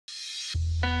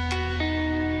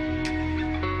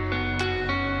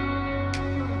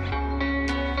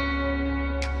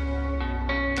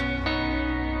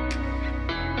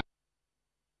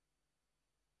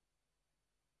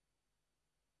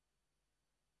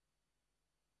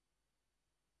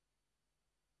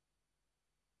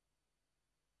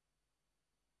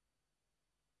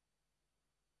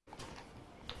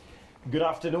Good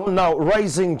afternoon. Now,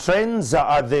 rising trends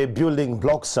are the building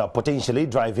blocks potentially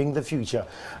driving the future.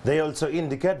 They also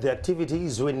indicate the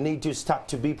activities we need to start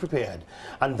to be prepared.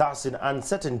 And thus, in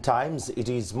uncertain times, it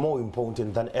is more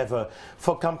important than ever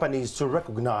for companies to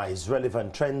recognize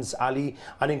relevant trends early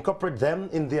and incorporate them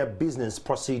in their business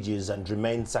procedures and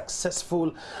remain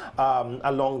successful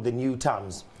along the new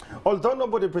terms. Although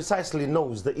nobody precisely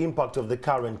knows the impact of the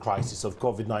current crisis of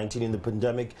COVID-19 in the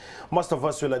pandemic, most of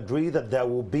us will agree that there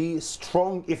will be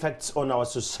strong effects on our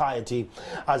society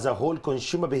as a whole,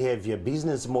 consumer behavior,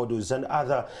 business models, and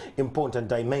other important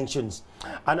dimensions.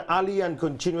 An early and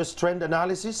continuous trend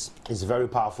analysis is a very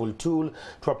powerful tool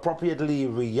to appropriately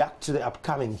react to the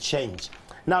upcoming change.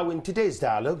 Now, in today's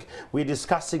dialogue, we're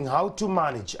discussing how to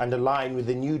manage and align with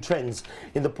the new trends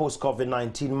in the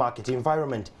post-COVID-19 market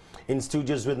environment. In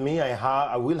studios with me,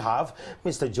 I will have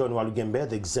Mr. John Walugembe,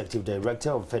 the Executive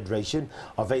Director of Federation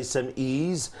of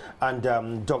SMEs,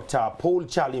 and Dr. Paul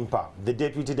Chalimpa, the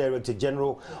Deputy Director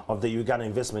General of the Uganda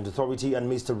Investment Authority,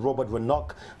 and Mr. Robert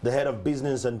Wanok, the Head of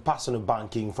Business and Personal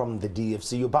Banking from the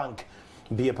DFCU Bank.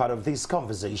 Be a part of this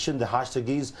conversation. The hashtag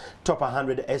is Top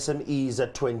 100 SMEs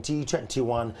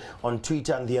 2021 on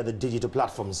Twitter and the other digital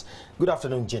platforms. Good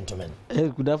afternoon, gentlemen.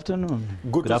 Good afternoon.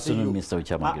 Good afternoon, Mr.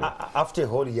 Uchamangira. After a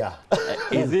whole year.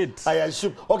 Is it? I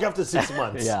assume. Okay, after 6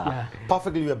 months. Yeah.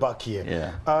 Perfectly, we're back here.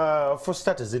 Yeah. For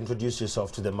starters, introduce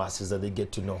yourself to the masses that they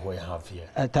get to know who I have here.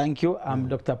 Thank you. I'm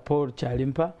Dr. Paul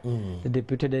Chalimpa, the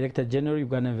Deputy Director General,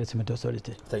 Uganda Investment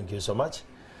Authority. Thank you so much.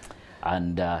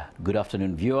 And good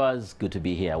afternoon, viewers. Good to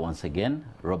be here once again.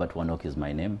 Robert Wanok is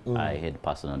my name. I head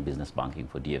personal and business banking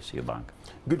for DFCU Bank.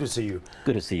 Good to see you.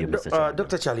 Good to see you, Mr. Chairman.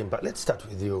 Dr. Chalimpa, let's start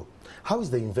with you. How is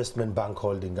the investment bank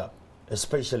holding up,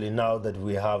 especially now that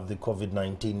we have the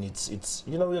COVID-19? It's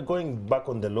you know, we're going back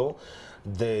on the law.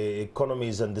 The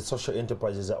economies and the social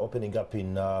enterprises are opening up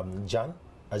in Jan,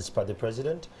 as per the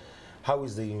president. How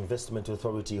is the investment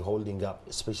authority holding up,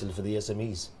 especially for the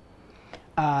SMEs?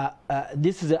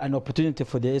 This is an opportunity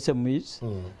for the SMEs,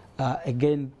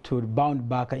 again, to bounce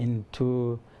back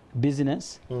into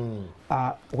business.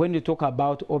 When you talk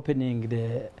about opening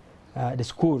the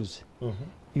schools,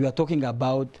 you are talking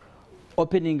about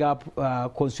opening up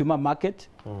consumer market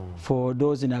for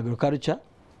those in agriculture,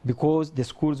 because the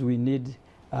schools we need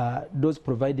those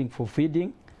providing for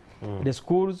feeding. The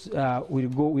schools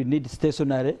we need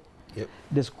stationery. Yep.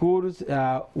 The schools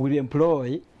will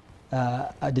employ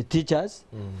the teachers,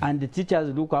 and the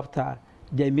teachers look after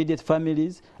the immediate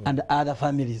families and other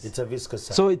families. It's a viscous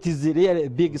cycle. So it is really a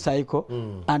big cycle,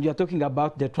 and you are talking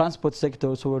about the transport sector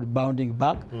also bounding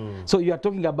back. So you are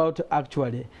talking about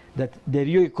actually that the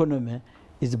real economy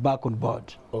is back on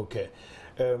board. Okay,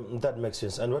 that makes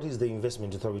sense. And what is the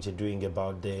investment authority doing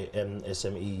about the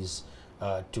SMEs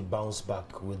to bounce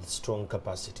back with strong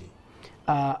capacity?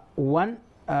 We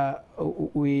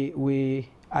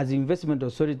as investment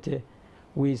authority,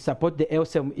 we support the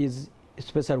SMEs,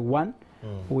 especially one,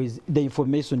 with the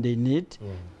information they need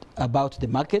about the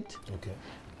market,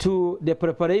 to the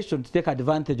preparation to take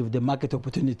advantage of the market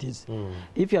opportunities.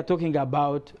 If you are talking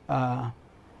about that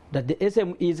the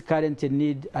SMEs currently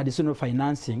need additional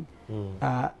financing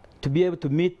to be able to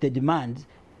meet the demand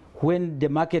when the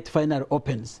market finally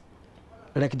opens,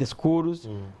 like the schools,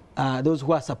 those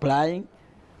who are supplying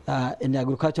in the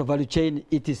agricultural value chain,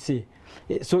 etc.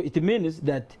 So it means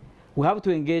that we have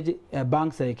to engage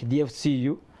banks like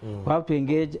DFCU, we have to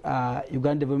engage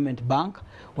Uganda Development Bank,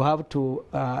 we have to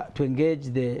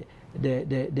engage the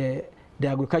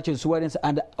agricultural insurance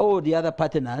and all the other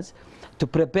partners to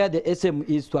prepare the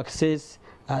SMEs to access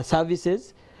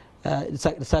services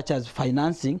such as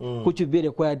financing, which will be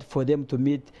required for them to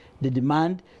meet the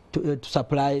demand to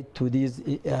supply to these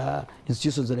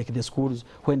institutions like the schools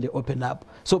when they open up.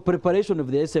 So preparation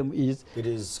of the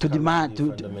SMEs to demand,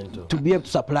 to be able to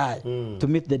supply, to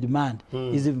meet the demand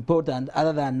is important,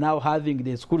 other than now having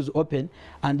the schools open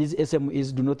and these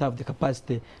SMEs do not have the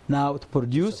capacity now to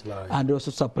produce and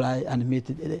also supply and meet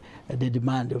the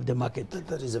demand of the market.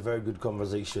 That is a very good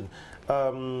conversation.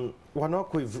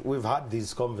 Wanok, we've had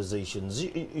these conversations.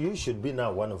 You should be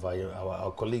now one of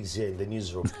our colleagues here in the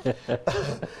newsroom.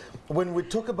 When we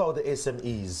talk about the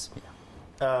SMEs,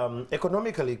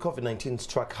 economically, COVID-19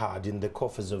 struck hard in the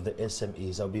coffers of the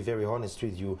SMEs. I'll be very honest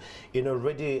with you, in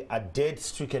already a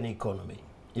dead-stricken economy,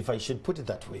 if I should put it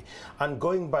that way. And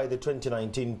going by the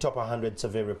 2019 Top 100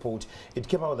 survey report, it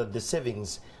came out that the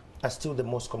savings are still the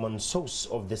most common source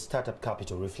of the startup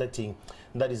capital, reflecting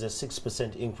that is a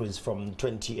 6% increase from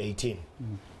 2018.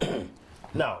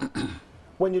 Now,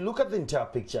 when you look at the entire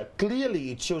picture,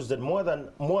 clearly it shows that more and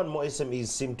more SMEs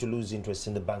seem to lose interest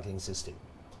in the banking system.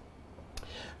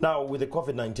 Now, with the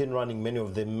COVID-19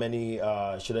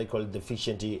 running, should I call it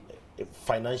deficiency,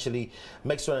 financially,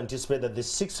 makes one anticipate that the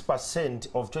 6%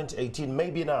 of 2018,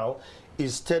 maybe now,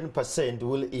 is 10%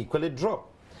 will equally drop.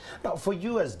 Now, for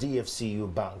you as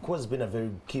DFCU Bank, who has been a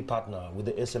very key partner with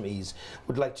the SMEs,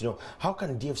 would like to know, how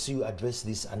can DFCU address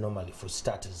this anomaly for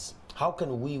starters? How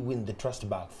can we win the trust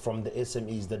back from the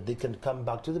SMEs that they can come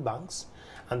back to the banks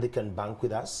and they can bank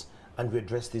with us and we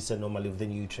address this anomaly of the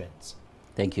new trends?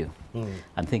 Thank you.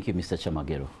 And thank you, Mr.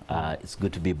 Chamagero. It's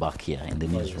good to be back here in the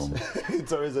newsroom.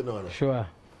 It's always an honor. Sure.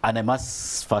 And I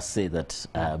must first say that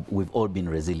we've all been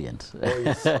resilient. Oh,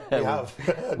 yes, we have.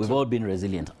 We've all been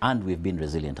resilient, and we've been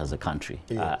resilient as a country.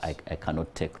 Yes. I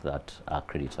cannot take that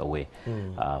credit away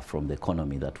from the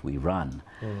economy that we run.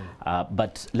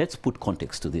 But let's put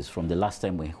context to this. From the last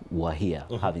time we were here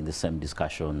having the same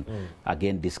discussion,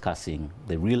 again discussing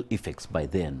the real effects by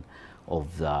then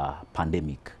of the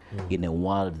pandemic in a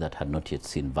world that had not yet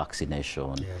seen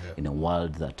vaccination, in a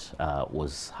world that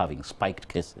was having spiked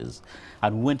cases,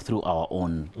 and we went through our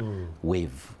own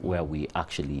wave where we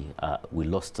actually we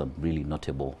lost some really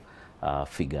notable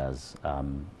figures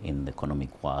in the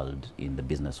economic world, in the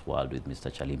business world with Mr.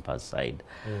 Chalimpa's side.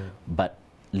 But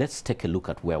let's take a look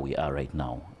at where we are right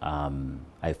now.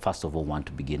 I first of all want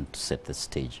to begin to set the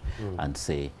stage and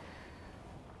say,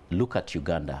 look at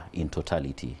Uganda in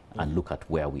totality and look at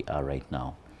where we are right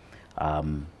now.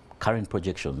 Current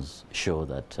projections show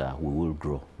that we will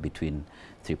grow between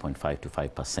 3.5 to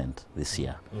 5% this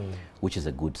year, which is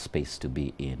a good space to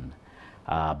be in.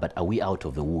 But are we out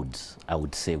of the woods? I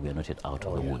would say we are not yet out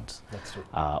of the woods. That's true.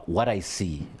 What I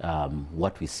see,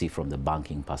 what we see from the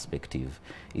banking perspective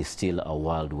is still a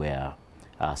world where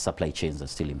supply chains are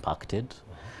still impacted.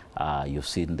 You've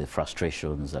seen the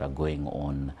frustrations that are going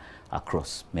on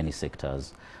across many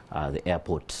sectors. The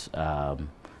airport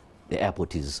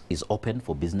is open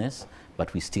for business,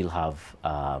 but we still have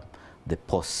the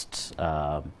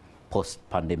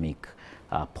post-pandemic,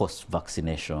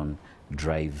 post-vaccination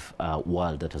drive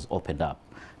world that has opened up,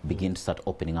 begin to start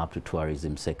opening up to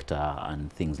tourism sector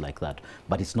and things like that.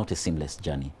 But it's not a seamless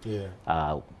journey.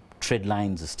 Trade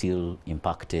lines are still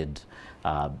impacted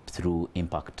through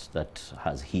impact that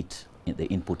has hit in the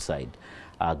input side.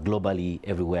 Globally,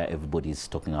 everywhere, everybody's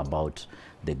talking about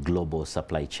the global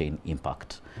supply chain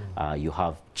impact. You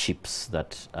have chips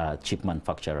that, chip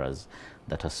manufacturers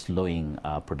that are slowing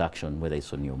production, whether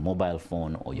it's on your mobile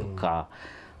phone or your car.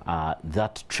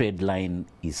 That trade line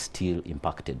is still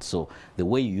impacted. So the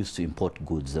way you used to import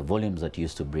goods, the volumes that you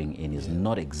used to bring in is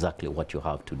not exactly what you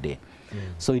have today.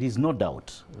 So it is no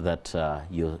doubt that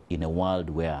you're in a world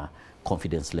where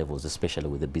confidence levels, especially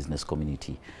with the business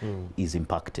community, is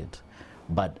impacted.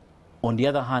 But on the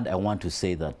other hand, I want to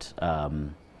say that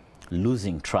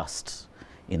losing trust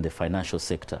in the financial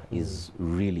sector is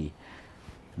really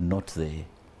not the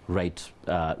right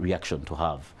reaction to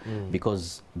have,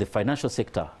 because the financial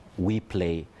sector, we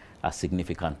play a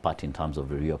significant part in terms of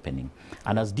the reopening.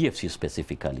 And as DFC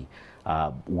specifically,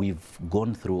 we've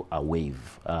gone through a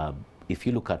wave. If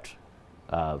you look at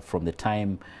from the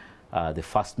time the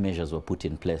first measures were put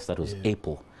in place, that was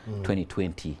April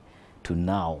 2020 to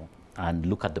now, and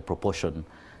look at the proportion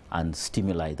and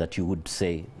stimuli that you would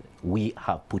say we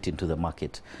have put into the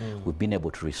market, we've been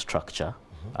able to restructure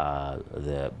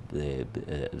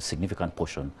the significant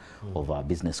portion of our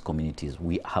business communities.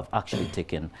 We have actually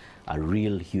taken a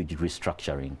real huge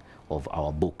restructuring of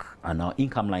our book, and our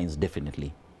income lines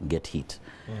definitely get hit.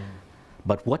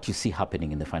 But what you see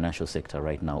happening in the financial sector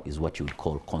right now is what you would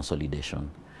call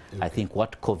consolidation. I think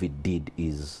what COVID did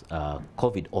is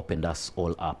COVID opened us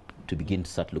all up to begin to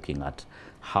start looking at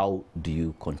how do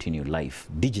you continue life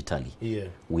digitally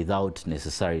without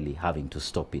necessarily having to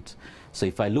stop it. So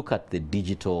if I look at the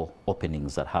digital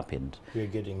openings that happened,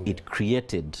 it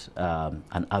created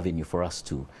an avenue for us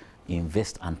to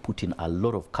invest and put in a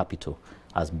lot of capital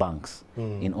as banks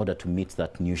in order to meet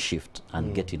that new shift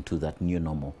and get into that new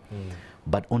normal.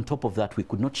 But on top of that, we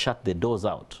could not shut the doors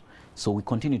out. So we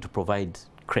continue to provide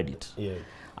credit.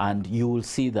 And you will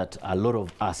see that a lot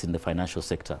of us in the financial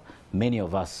sector, many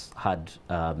of us had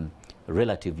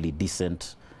relatively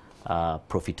decent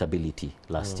profitability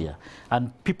last year.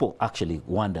 And people actually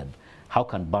wondered, how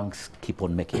can banks keep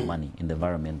on making money in the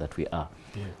environment that we are?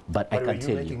 But I can tell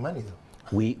you, making money though?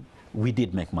 We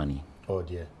did make money. Oh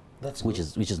dear. That's which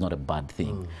is not a bad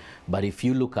thing. But if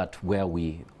you look at where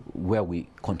we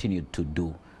continued to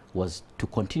do was to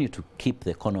continue to keep the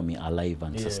economy alive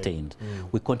and sustained.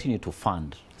 We continue to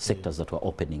fund sectors that were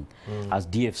opening. As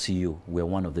DFCU, we're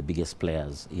one of the biggest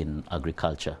players in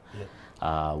agriculture.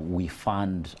 We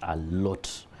fund a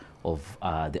lot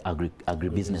the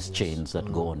agribusiness chains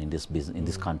that go on in this business in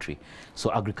this country.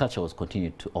 So agriculture was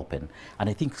continued to open, and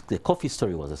I think the coffee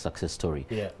story was a success story.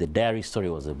 The dairy story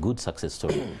was a good success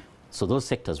story. So those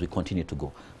sectors we continue to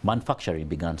go. Manufacturing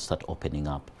began to start opening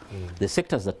up. The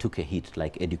sectors that took a hit,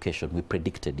 like education, we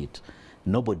predicted it.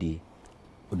 Nobody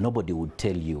would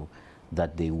tell you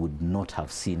that they would not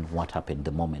have seen what happened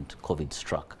the moment COVID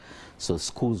struck. So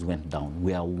schools went down.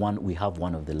 We have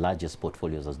one of the largest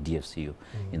portfolios as DFCU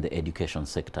in the education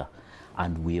sector,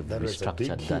 and we have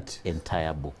restructured that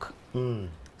entire book.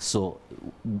 So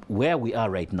where we are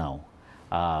right now,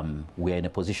 we are in a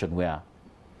position where,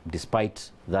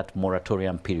 despite that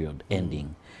moratorium period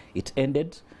ending, it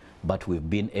ended, but we've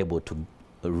been able to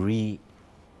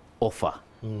re-offer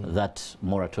that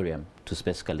moratorium to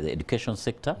specifically the education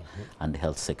sector and the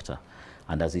health sector.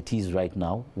 And as it is right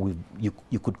now,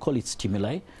 you could call it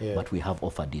stimuli, but we have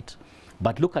offered it.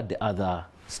 But look at the other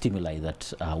stimuli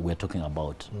that we're talking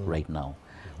about right now,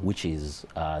 which is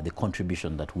the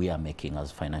contribution that we are making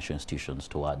as financial institutions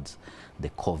towards the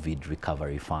COVID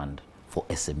recovery fund for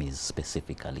SMEs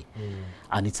specifically.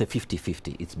 And it's a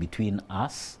 50-50. It's between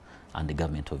us and the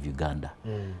government of Uganda.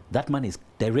 That money is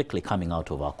directly coming out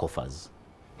of our coffers.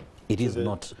 It is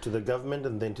not to the government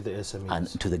and then to the SMEs. And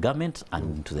to the government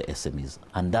and to the SMEs.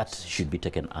 And that should be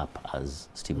taken up as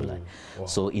stimuli.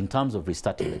 So in terms of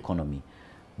restarting the economy,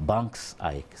 banks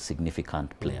are a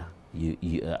significant player.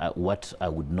 What I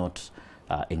would not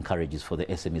encourage is for the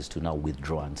SMEs to now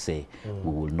withdraw and say, we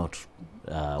will not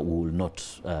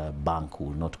bank, we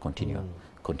will not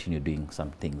continue doing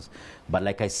some things. But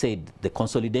like I said, the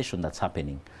consolidation that's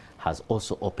happening has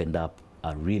also opened up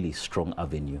a really strong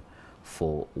avenue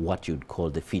for what you'd call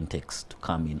the fintechs to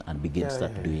come in and begin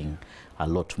start doing a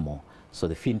lot more. So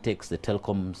the fintechs, the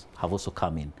telecoms have also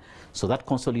come in. So that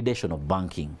consolidation of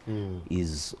banking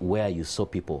is where you saw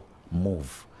people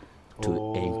move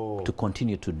to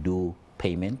continue to do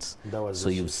payments. So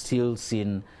you've still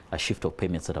seen a shift of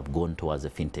payments that have gone towards the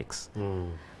fintechs.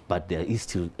 But there is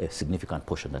still a significant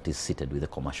portion that is seated with the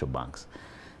commercial banks.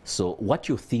 So what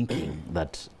you're thinking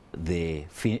that the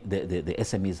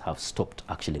SMEs have stopped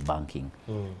actually banking,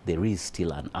 there is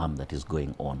still an arm that is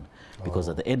going on, because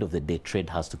at the end of the day, trade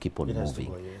has to keep on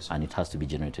moving, and it has to be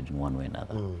generated in one way or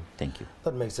another. Thank you.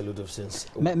 That makes a lot of sense.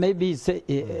 Maybe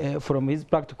say, from his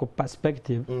practical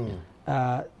perspective,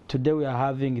 today we are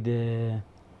having the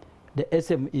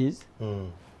SMEs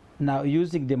now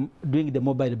doing the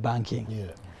mobile banking.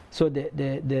 So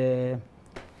the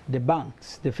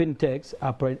banks, the fintechs,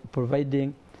 are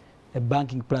providing a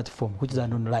banking platform, which is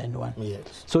an online one.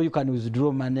 So you can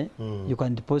withdraw money, you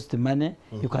can deposit money,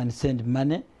 you can send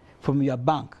money from your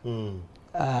bank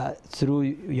through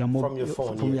your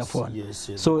phone.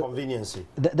 So convenience.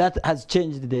 That has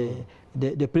changed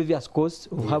the previous cost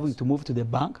of having to move to the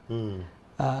bank,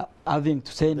 having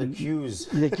to send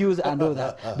the queues and all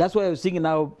that. That's why I'm seeing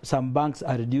now some banks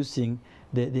are reducing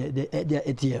their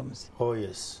ATMs.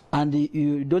 And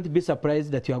you don't be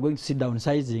surprised that you are going to see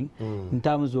downsizing in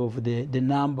terms of the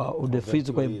number of the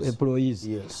physical employees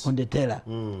on the teller.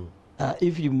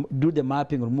 If you do the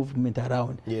mapping or movement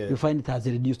around, you find it has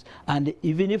reduced. And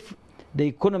even if the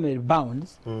economy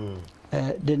rebounds,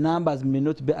 the numbers may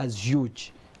not be as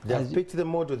huge. They have picked the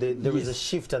model, there is a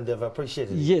shift and they've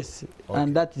appreciated it.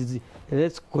 And that is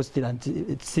less costly and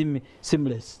it's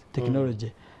seamless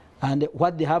technology. And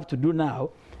what they have to do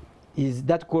now is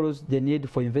that calls the need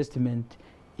for investment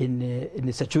in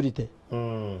the security,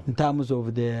 in terms of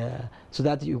so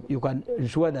that you can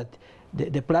ensure that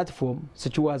the platform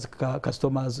secures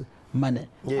customers' money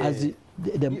as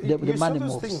the money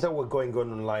moves. Those things that were going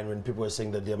on online when people were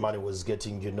saying that their money was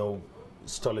getting,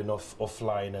 stolen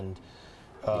offline and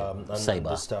cyber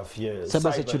the stuff,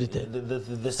 cyber security,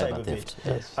 the cyber bit.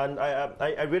 And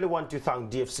I really want to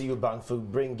thank DFCU Bank for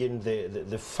bringing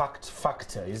the fact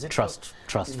factor. Is it trust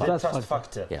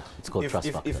factor? Yeah, it's called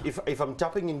trust factor. If I'm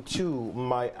tapping into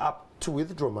my app to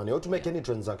withdraw money or to make any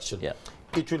transaction,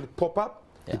 it will pop up.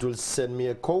 It will send me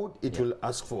a code. It will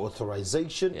ask for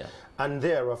authorization, and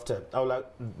thereafter,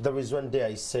 there is one day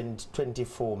I sent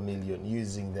 24 million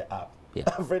using the app.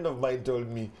 A friend of mine told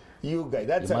me, "You guys,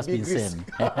 that's a big risk."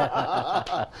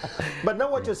 But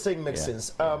now what you're saying makes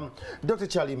sense. Dr.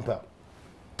 Chalimpa,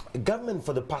 government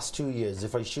for the past 2 years,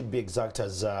 if I should be exact,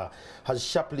 has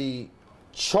sharply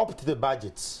chopped the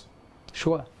budgets.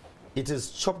 It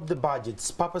has chopped the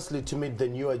budgets purposely to meet the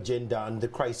new agenda and the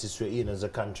crisis we're in as a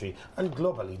country. And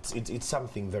globally, it's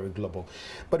something very global.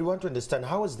 But we want to understand,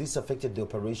 how has this affected the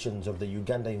operations of the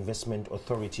Uganda Investment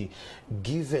Authority,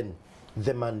 given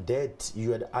the mandate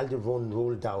you had earlier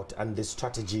rolled out and the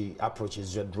strategy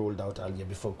approaches you had rolled out earlier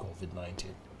before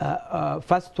COVID-19?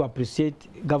 First, to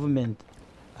appreciate government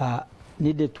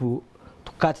needed to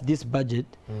cut this budget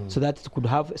so that it could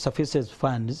have sufficient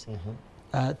funds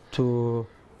to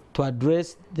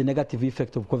address the negative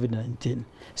effect of COVID-19,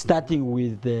 starting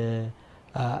with the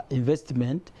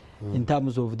investment in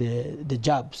terms of the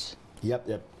jobs,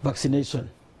 vaccination.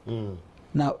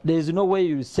 Now, there is no way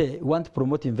you say you want to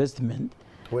promote investment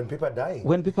when people are dying.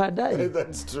 When people are dying.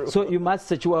 That's true. So you must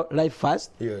secure life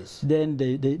first. Yes. Then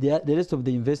the rest of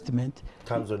the investment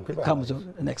comes when people comes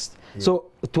on next. Yeah.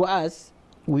 So to us,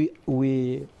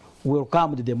 we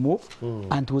welcomed the move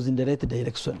and it was in the right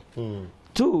direction.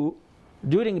 Two,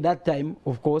 during that time,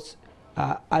 of course,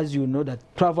 as you know, that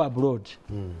travel abroad,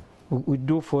 we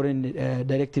do foreign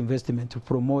direct investment to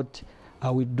promote.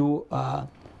 We do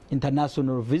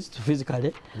international visits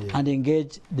physically and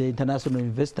engage the international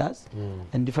investors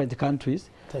in different countries.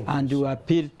 We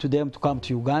appeal to them to come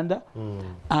to Uganda.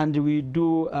 And we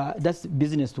do, that's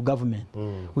business to government.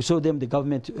 We show them the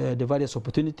government, the various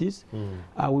opportunities.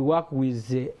 We work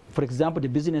with, for example, the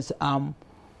business arm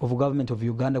of government of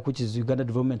Uganda, which is Uganda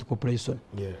Development Corporation.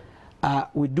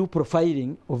 We do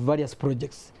profiling of various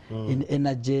projects in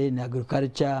energy, in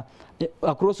agriculture,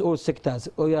 across all sectors,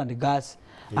 oil and gas,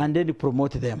 and then you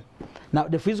promote them. Now,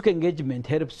 the physical engagement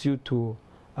helps you to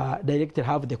directly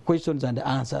have the questions and the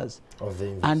answers of the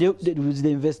investors. And with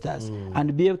the investors,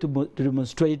 and be able to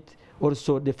demonstrate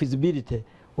also the feasibility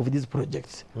of these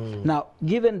projects. Now,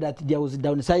 given that there was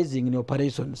downsizing in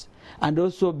operations, and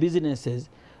also businesses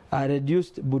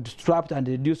reduced, bootstrapped and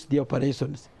reduced the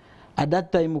operations, at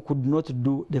that time we could not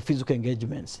do the physical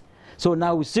engagements. So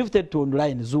now we shifted to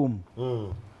online Zoom.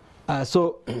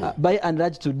 By and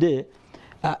large today,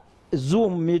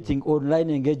 Zoom meeting, online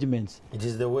engagements. It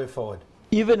is the way forward.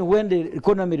 Even when the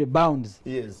economy rebounds,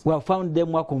 we have found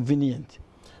them more convenient.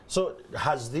 So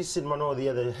has this in one or the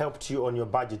other helped you on your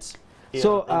budgets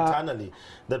internally?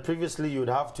 That previously you'd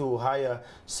have to hire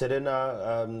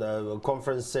Serena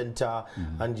conference center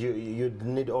and you'd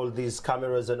need all these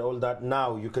cameras and all that.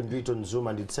 Now you can do it on Zoom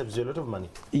and it saves you a lot of money.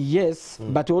 Yes,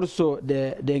 but also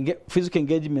the physical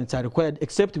engagements are required,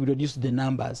 except we reduce the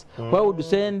numbers. Why would you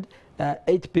send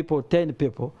 8 people, 10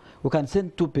 people? We can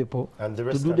send 2 people to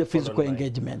do the physical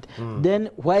engagement. Then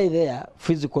while there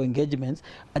physical engagements,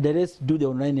 the rest do the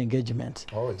online engagement.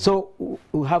 So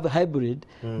we have a hybrid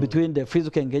between the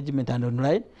physical engagement and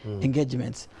online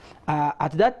engagements.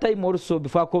 At that time also,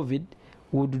 before COVID,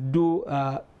 we would do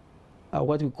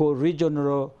what we call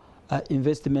regional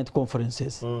investment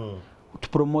conferences to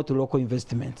promote local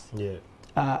investments.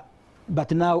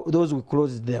 But now those we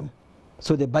closed them,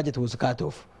 so the budget was cut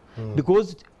off.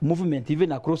 Because movement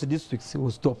even across the districts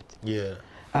was stopped.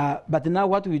 But now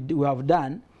what we have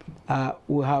done,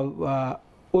 we have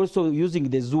also using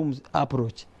the Zoom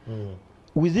approach.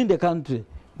 Within the country,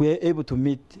 we are able to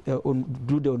meet,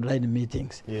 do the online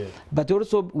meetings. But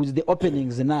also with the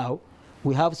openings now,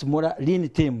 we have smaller lean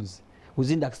teams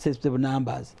within the acceptable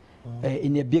numbers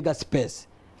in a bigger space.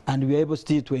 And we are able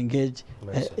still to engage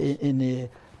in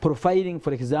profiling,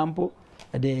 for example,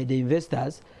 the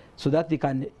investors, so that they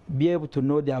can be able to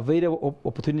know the available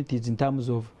opportunities in terms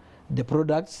of the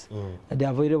products, the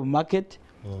available market,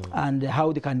 and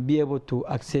how they can be able to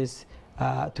access,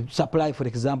 to supply, for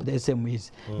example, the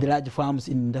SMEs, the large farms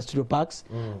in industrial parks,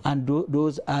 and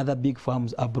those other big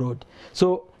farms abroad.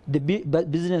 So the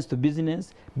business to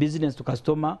business, business to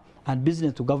customer, and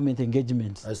business to government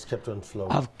engagements has kept on flowing.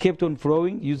 Have kept on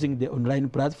flowing using the online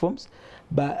platforms,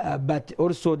 but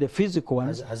also the physical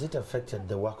ones. Has it affected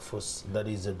the workforce that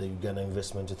is at the Uganda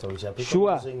Investment Authority? Are people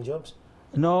losing jobs?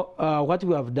 No, what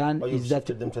we have done is that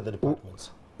them to the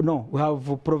departments. No, we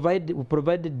have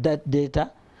provided that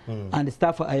data, and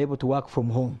staff are able to work from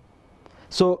home.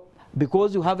 So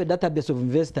because you have a database of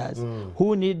investors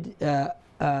who need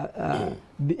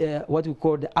what we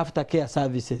call the aftercare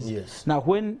services. Now,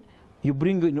 when you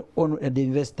bring in on the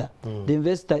investor,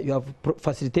 you have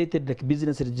facilitated like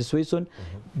business registration,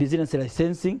 business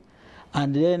licensing,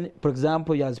 and then, for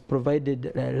example, he has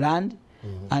provided land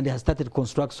and he has started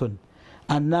construction.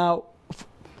 And now,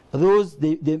 those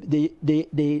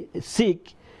they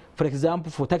seek, for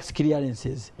example, for tax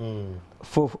clearances,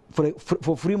 for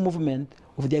free movement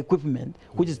of the equipment,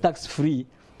 which is tax free.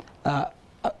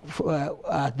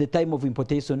 At the time of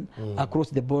importation across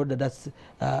the border, that's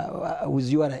with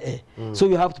URA. So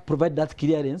you have to provide that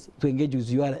clearance to engage with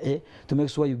URA to make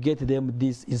sure you get them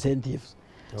these incentives.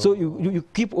 So you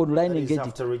keep online engaging.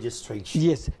 After registration.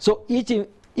 Yes. So each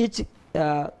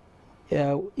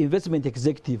investment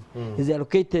executive is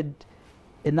allocated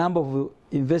a number of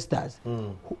investors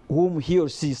whom he or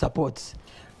she supports.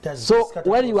 Does So this cut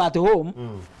when you are across- at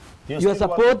home, you are still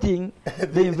supporting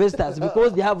the investors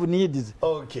because they have needs.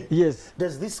 Okay. Yes.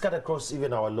 Does this cut across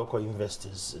even our local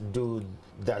investors?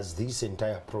 Does this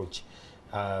entire approach,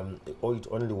 or it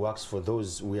only works for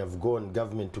those we have gone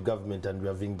government to government and we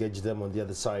have engaged them on the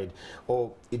other side,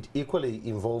 or it equally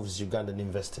involves Ugandan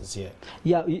investors here?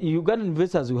 Yeah, Ugandan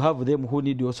investors, we have them who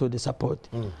need also the support.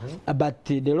 But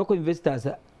the local investors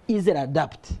easily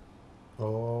adapt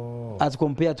as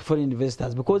compared to foreign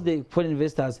investors, because the foreign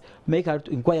investors make out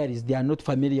inquiries, they are not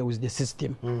familiar with the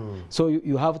system. So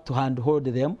you have to handhold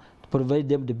them, to provide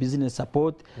them the business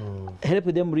support, help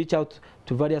them reach out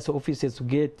to various offices to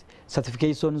get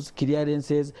certifications,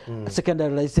 clearances,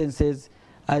 secondary licenses,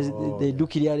 as they do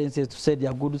clearances to sell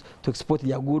their goods, to export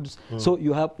their goods. So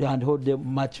you have to handhold them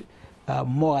much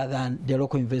more than the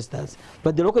local investors.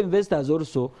 But the local investors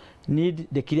also need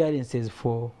the clearances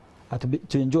for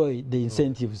to enjoy the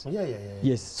incentives.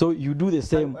 Yes, so you do the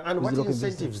same. And with what the local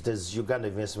incentives does Uganda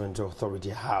Investment Authority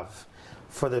have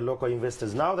for the local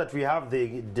investors? Now that we have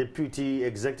the Deputy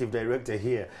Executive Director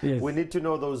here, we need to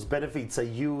know those benefits that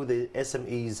you, the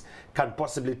SMEs, can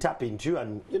possibly tap into,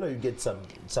 and you get some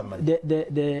money.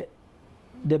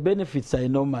 The benefits are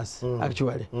enormous,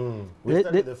 actually. We'll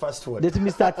start with the first one. Let me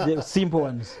start the simple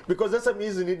ones. Because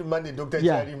SMEs need money, Dr.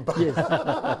 Charimpa.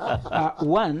 Yes.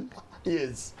 One.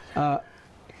 Yes.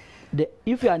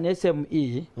 If you are an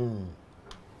SME,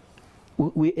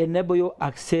 we enable you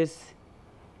access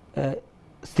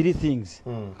three things.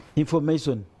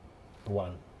 Information.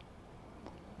 One.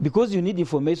 Because you need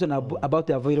information about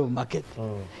the available market.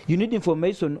 You need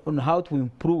information on how to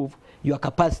improve your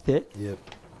capacity.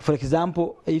 For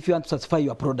example, if you want to satisfy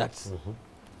your products.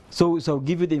 So I'll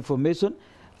give you the information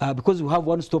because we have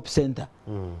one-stop center.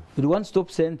 The one-stop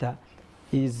center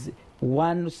is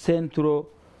one central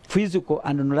physical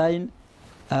and online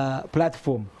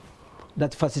platform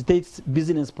that facilitates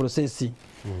business processing.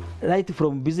 Right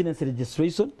from business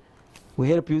registration, we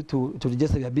help you to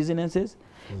register your businesses,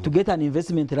 to get an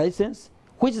investment license,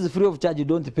 which is free of charge, you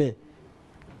don't pay.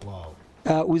 Wow.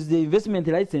 With the investment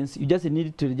license, you just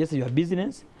need to register your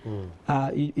business.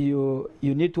 You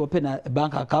need to open a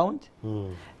bank account.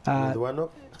 With one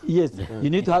Yes,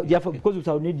 you need to have, because we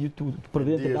shall need you to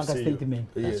present the bank statement.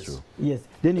 That's true. Yes,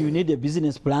 then you need a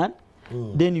business plan.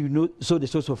 Then you know the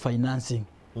source of financing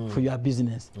for your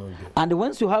business. And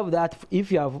once you have that,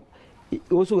 if you have,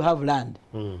 also have land.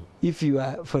 If you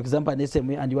are, for example, an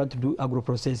SME and you want to do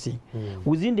agro-processing,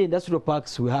 within the industrial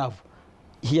parks we have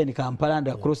here in Kampala and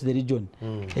across the region,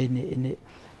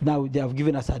 now they have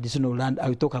given us additional land. I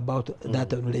will talk about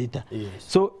that later.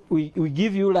 So we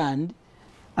give you land,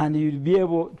 and you'll be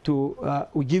able to,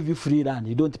 we give you free land,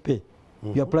 you don't pay.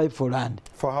 You apply for land.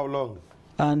 For how long?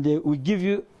 And we give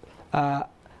you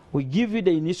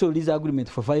the initial lease agreement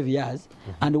for 5 years,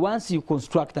 and once you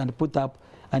construct and put up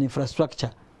an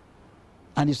infrastructure,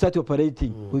 and you start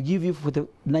operating, we give you for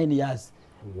 9 years.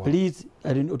 Lease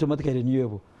automatically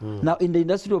renewable. Now in the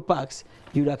industrial parks,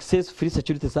 you will access free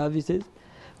security services.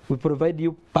 We provide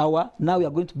you power. Now we are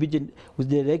going to be with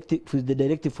the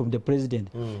directive from the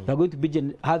president. We are going to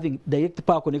be having direct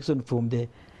power connection from the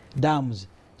dams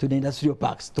to the industrial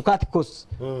parks to cut costs.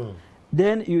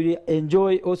 Then you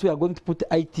enjoy. Also, we are going to put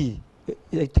IT in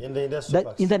the industrial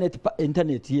parks.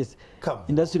 Internet. Yes.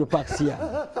 Industrial parks here.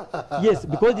 Yes,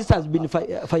 because this has been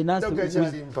financed.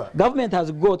 Government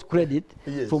has got credit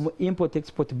from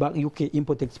Import-Export Bank, UK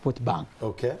Import-Export Bank.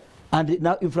 Okay. And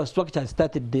now infrastructure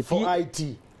started. For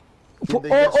IT. For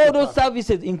all those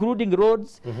services, including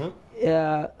roads,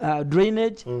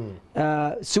 drainage,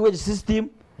 sewage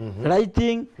system,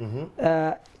 lighting,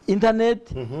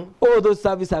 internet, all those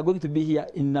services are going to be here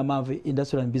in Namavi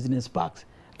Industrial and Business Parks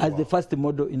as the first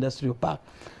model industrial park.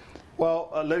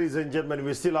 Well, ladies and gentlemen,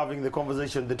 we're still having the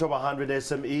conversation, the top 100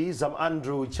 SMEs. I'm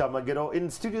Andrew Chamagero. In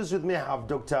studios with me, I have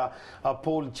Dr.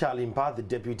 Paul Charimpa, the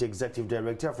Deputy Executive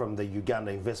Director from the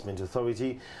Uganda Investment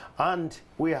Authority. And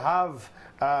we have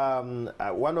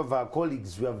one of our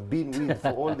colleagues we have been with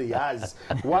for all the years,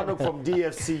 one from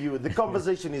DFCU. The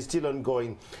conversation is still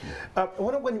ongoing.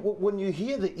 When you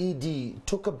hear the ED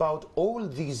talk about all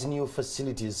these new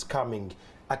facilities coming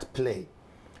at play,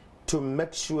 to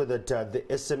make sure that the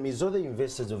SMEs or the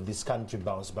investors of this country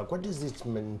bounce back, what does this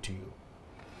mean to you?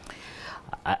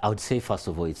 I would say, first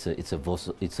of all, it's a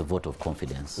vote of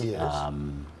confidence. Yes.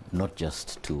 Not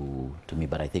just to me,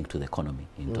 but I think to the economy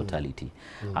in totality.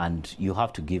 And you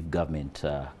have to give government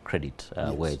credit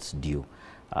where it's due.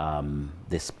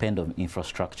 The spend on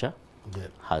infrastructure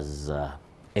has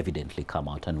evidently come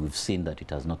out, and we've seen that it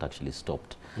has not actually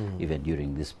stopped even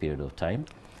during this period of time.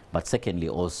 but secondly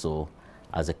also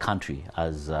as a country,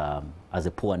 as a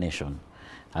poor nation.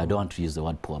 I don't want to use the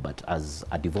word poor, but as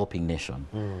a developing nation,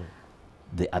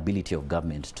 the ability of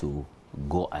government to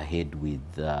go ahead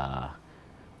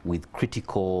with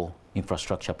critical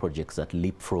infrastructure projects that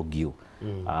leapfrog you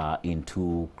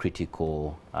into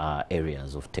critical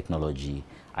areas of technology,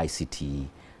 ICT,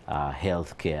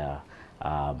 healthcare,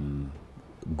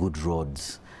 good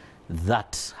roads,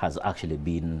 that has actually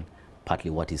been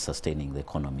partly what is sustaining the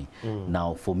economy.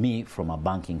 Now, for me, from a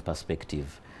banking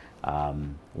perspective,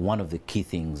 one of the key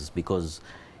things, because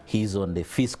he's on the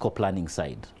fiscal planning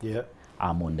side,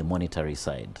 I'm on the monetary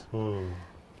side.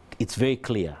 It's very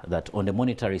clear that on the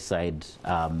monetary side,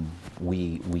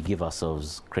 we give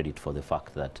ourselves credit for the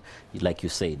fact that, like you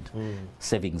said,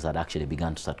 savings had actually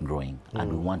begun to start growing,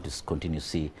 and we want to continue to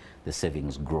see the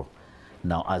savings grow.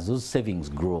 Now, as those savings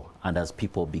grow and as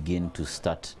people begin to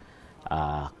start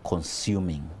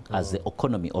consuming, as the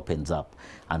economy opens up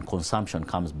and consumption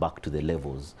comes back to the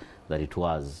levels that it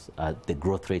was, the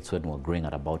growth rates when we were growing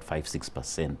at about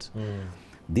 5–6%,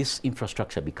 this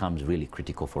infrastructure becomes really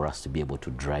critical for us to be able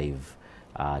to drive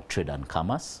trade and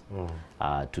commerce,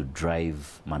 to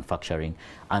drive manufacturing.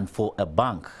 And for a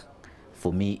bank,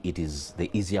 for me, it is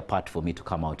the easier part for me to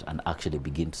come out and actually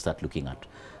begin to start looking at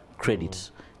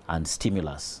credit and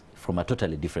stimulus from a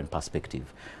totally different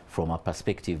perspective, from a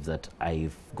perspective that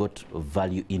I've got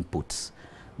value inputs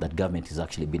that government has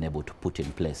actually been able to put in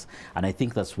place. And I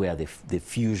think that's where the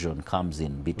fusion comes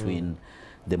in between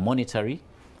the monetary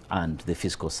and the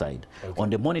fiscal side. On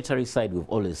the monetary side, we've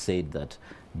always said that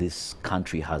this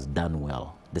country has done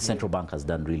well. The central bank has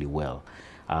done really well.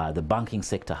 The banking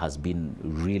sector has been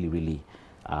really, really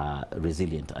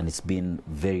resilient, and it's been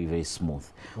very, very smooth.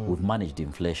 We've managed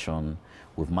inflation,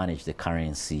 we've managed the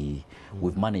currency,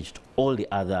 we've managed all the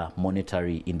other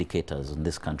monetary indicators in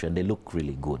this country, and they look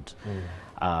really good,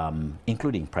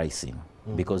 including pricing.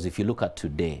 Because if you look at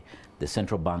today, the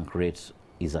central bank rate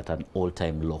is at an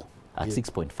all-time low, at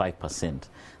 6.5%.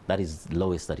 That is the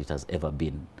lowest that it has ever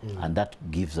been. And that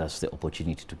gives us the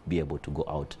opportunity to be able to go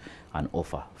out and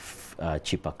offer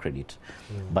cheaper credit.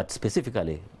 But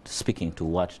specifically speaking to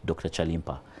what Dr.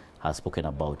 Chalimpa has spoken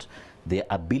about, the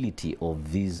ability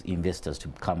of these investors to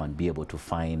come and be able to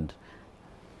find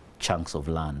chunks of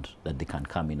land that they can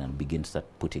come in and begin to start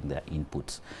putting their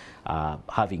inputs.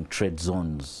 Having trade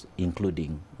zones,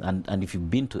 including, and if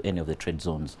you've been to any of the trade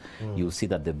zones, you'll see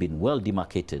that they've been well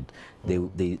demarcated.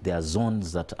 There are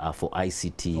zones that are for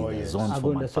ICT, there are zones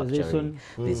for manufacturing,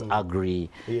 there's agri.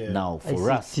 Now,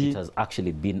 for us, it has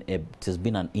actually been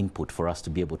an input for us to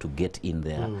be able to get in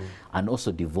there and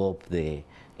also develop the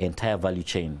entire value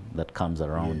chain that comes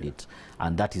around it.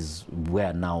 And that is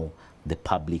where now the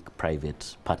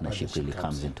public-private partnership really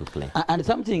comes into play. And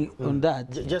something on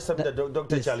that. Just something that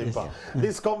Dr. Chalimpa.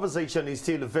 This conversation is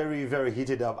still very, very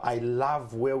heated up. I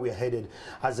love where we're headed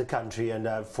as a country,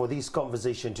 and for this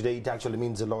conversation today, it actually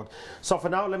means a lot. So for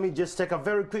now, let me just take a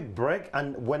very quick break,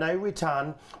 and when I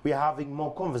return, we're having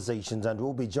more conversations, and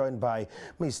we'll be joined by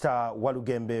Mr.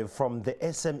 Walugembe from the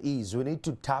SMEs. We need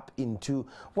to tap into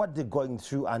what they're going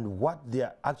through and what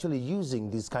they're actually using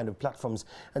these kind of platforms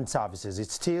and services.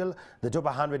 It's still the Top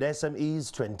 100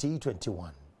 SMEs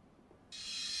 2021.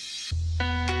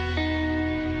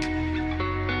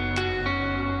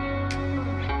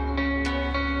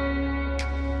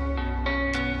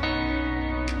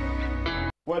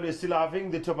 Well, we're still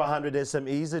having the Top 100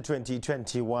 SMEs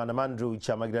 2021. I'm Andrew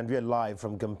Chamagran. We're live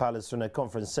from Kampala Suna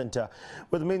Conference Center.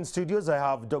 With me in studios, I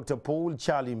have Dr. Paul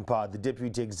Chalimpa, the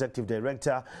Deputy Executive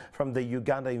Director from the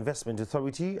Uganda Investment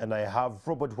Authority, and I have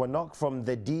Robert Wanok from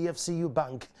the DFCU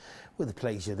Bank. With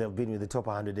pleasure, they've been with the Top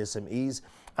 100 SMEs.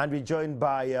 And we're joined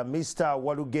by Mr.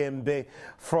 Walugembe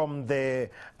from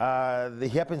he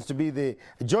happens to be the,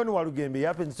 John Walugembe, he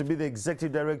happens to be the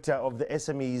Executive Director of the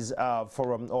SMEs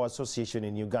Forum or Association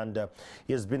in Uganda.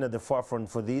 He has been at the forefront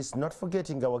for this, not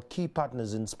forgetting our key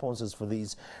partners and sponsors for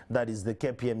this, that is the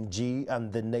KPMG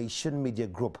and the Nation Media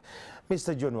Group.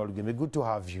 Mr. John Walugembe, good to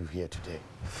have you here today.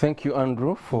 Thank you,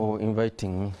 Andrew, for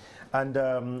inviting me.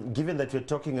 And given that we're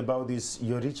talking about this,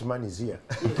 your rich man is here.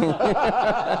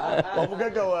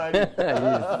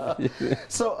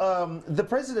 So the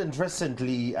president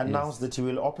recently announced that he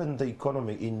will open the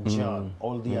economy in June,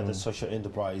 all the other social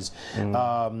enterprise.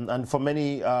 And for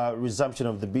many, resumption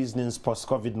of the business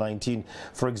post-COVID-19.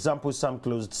 For example, some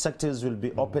closed sectors will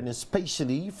be open,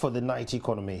 especially for the night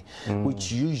economy,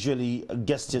 which usually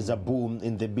gestures a boom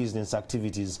in the business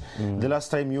activities. The last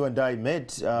time you and I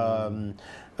met,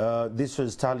 this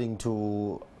was tallying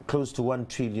to close to 1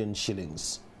 trillion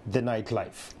shillings, the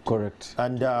nightlife. Correct.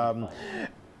 And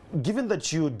given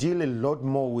that you deal a lot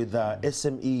more with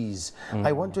SMEs,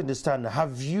 I want to understand,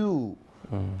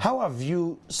 how have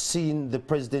you seen the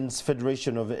President's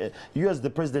Federation of, you as the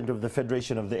President of the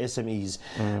Federation of the SMEs,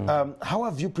 how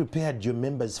have you prepared your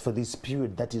members for this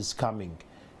period that is coming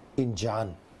in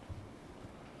Jan?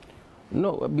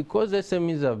 No, because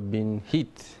SMEs have been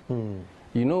hit.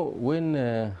 You know,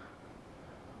 when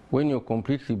you're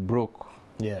completely broke,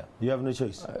 yeah, you have no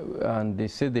choice. And they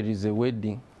say there is a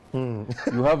wedding,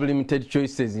 you have limited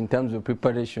choices in terms of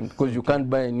preparation, because you can't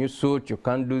buy a new suit, you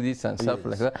can't do this and stuff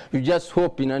like that. You just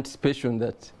hope in anticipation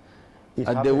that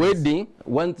at the wedding,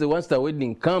 once the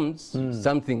wedding comes,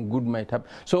 something good might happen.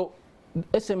 So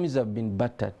SMEs have been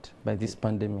battered by this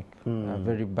pandemic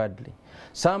very badly.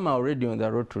 Some are already on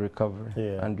the road to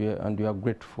recovery, and we are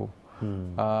grateful.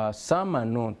 Some are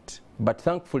not, but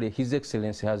thankfully His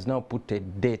Excellency has now put a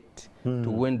date to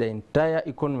when the entire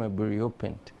economy will be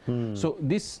reopened. So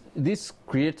this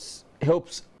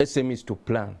helps SMEs to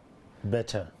plan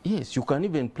better. Yes, you can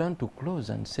even plan to close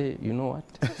and say, you know what,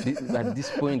 at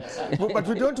this point. But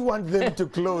we don't want them to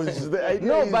close.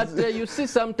 No, but you see,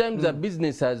 sometimes a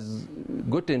business has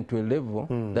gotten to a level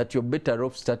that you're better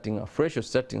off starting afresh or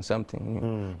starting something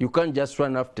new. You can't just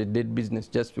run after dead business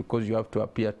just because you have to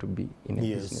appear to be in a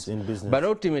business. But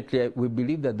ultimately, we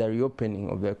believe that the reopening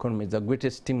of the economy is the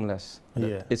greatest stimulus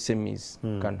that SMEs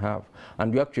can have.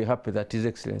 And we're actually happy that His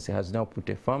Excellency has now put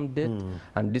a firm date,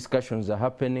 and discussions are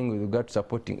happening with regard to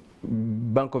supporting.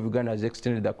 Bank of Uganda has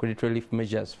extended the credit relief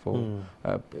measures for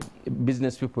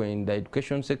business people in the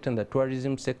education sector and the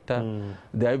tourism sector.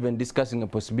 They're even discussing a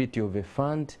possibility of a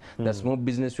fund. The Small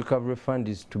Business Recovery Fund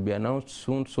is to be announced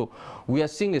soon. So we are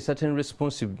seeing a certain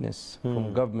responsiveness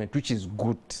from government, which is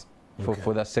good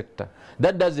for the sector.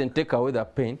 That doesn't take away the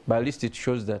pain, but at least it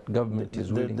shows that government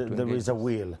is willing to engage. There is a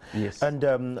will. Yes.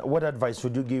 And what advice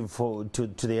would you give to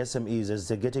the SMEs as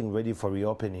they're getting ready for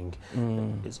reopening,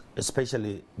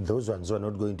 especially those ones who are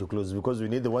not going to close, because we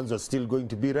need the ones who are still going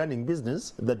to be running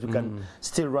business, that we can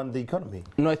still run the economy?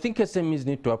 No, I think SMEs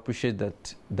need to appreciate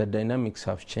that the dynamics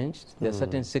have changed. There are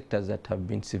certain sectors that have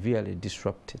been severely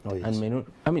disrupted. And may not,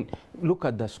 I mean, look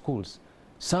at the schools.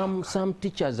 Some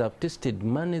teachers have tested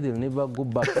money, they'll never go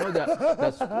back.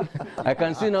 No, I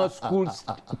can see now schools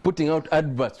putting out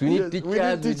adverts. We need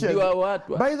teachers, we do our what.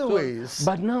 By the way.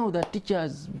 But now the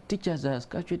teachers have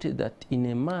calculated that in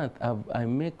a month I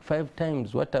make 5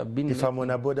 times what I've been if I'm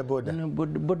on a border.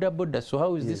 Border. So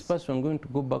how is this person going to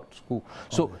go back to school?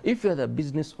 So if you're the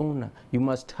business owner, you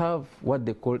must have what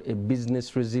they call a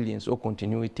business resilience or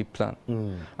continuity plan.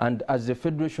 And as a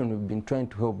federation, we've been trying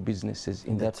to help businesses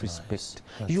in that respect.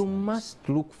 You must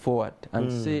look forward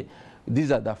and say,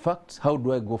 these are the facts, how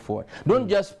do I go forward? Don't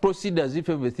just proceed as if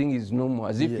everything is normal,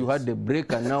 as if you had a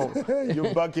break and now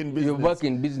you're back in business. You're back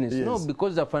in business. No,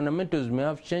 because the fundamentals may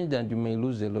have changed and you may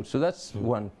lose a lot. So that's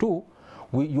one. 2,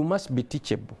 you must be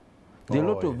teachable. There are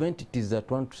a lot of entities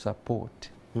that want to support.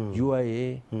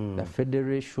 UIA, the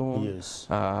Federation,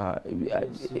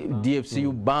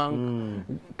 DFCU Bank,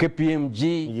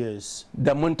 KPMG,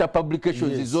 the Monta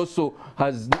Publications is also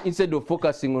instead of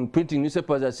focusing on printing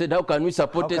newspapers, I said, how can we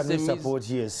support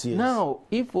SMEs? Now,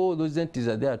 if all those entities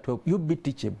are there to help, you be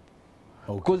teachable.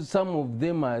 Because some of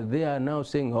them are there now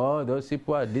saying, oh, those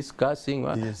people are discussing.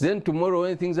 Then tomorrow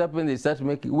when things happen, they start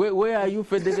making, where are you,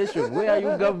 Federation? Where are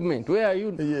you, government? Where are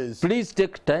you? Please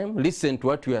take time, listen to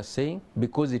what we are saying,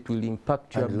 because it will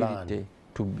impact your ability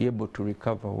to be able to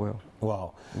recover well.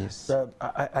 Wow. Yes.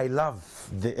 I love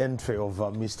the entry of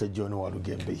Mr. John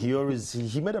Walugembe.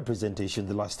 He made a presentation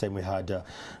the last time we had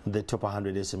the top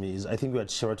 100 SMEs. I think we were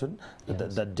at Sheraton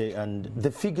that day, and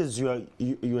the figures you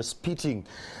are spitting,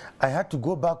 I had to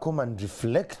go back home and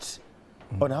reflect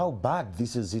on how bad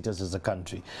this has hit us as a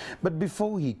country. But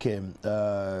before he came,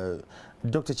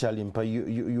 Dr. Chalimpa,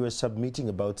 you were submitting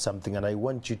about something, and I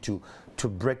want you to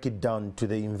break it down to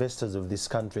the investors of this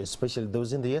country, especially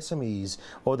those in the SMEs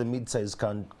or the mid-sized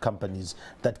companies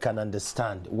that can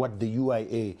understand what the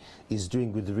UIA is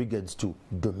doing with regards to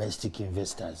domestic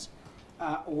investors.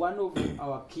 One of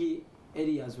our key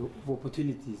areas of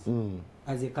opportunities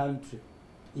as a country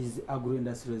is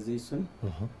agro-industrialization,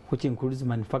 which includes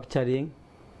manufacturing,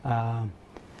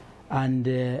 and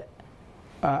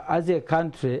as a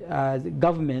country, as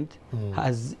government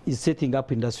is setting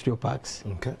up industrial parks.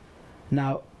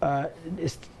 Now,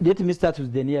 let me start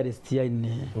with the nearest here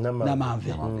in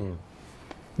Namamve.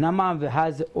 Namamve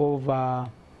has over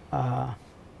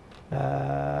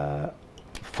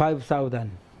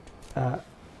 5,000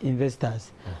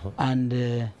 investors, and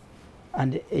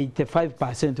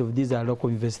 85% of these are local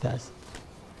investors.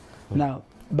 Now,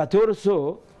 but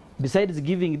also, besides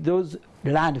giving those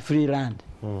free land,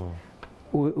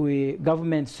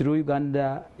 government through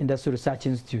Uganda Industrial Research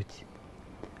Institute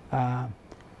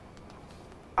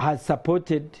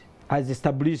has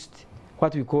established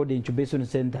what we call the incubation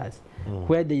centers,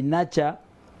 where they nurture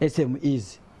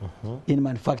SMEs in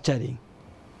manufacturing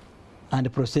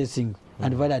and processing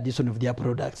and value addition of their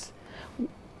products.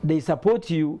 They support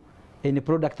you in the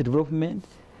product development,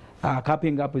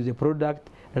 coming up with the product,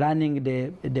 learning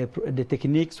the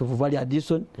techniques of value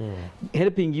addition,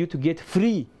 helping you to get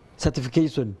free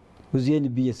certification with the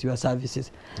NBS, your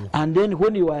services. And then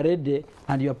when you are ready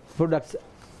and your products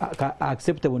are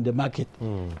acceptable in the market,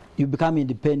 you become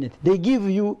independent. They give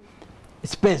you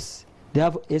space. They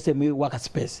have SME worker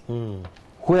space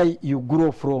where you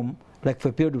grow from, like for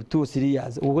a period of 2 or 3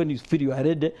 years, or when you feel you are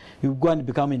ready, you go and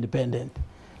become independent.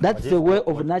 That's the way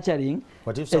of nurturing.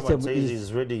 What if someone says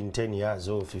he's ready in 10 years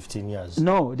or 15 years?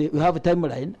 No, you have a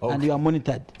timeline and you are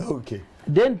monitored. Okay.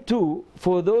 Then too,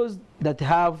 for those that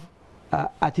have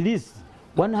at least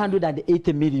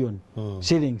 180 million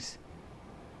shillings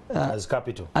as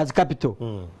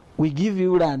capital. We give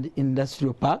you land in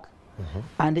industrial park,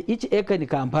 and each acre in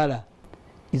Kampala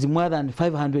is more than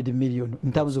 500 million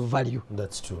in terms of value.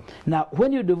 That's true. Now,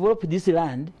 when you develop this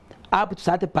land up to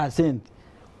 30%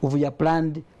 of your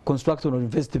planned construction or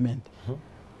investment,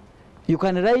 you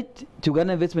can write to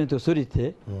Uganda Investment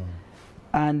Authority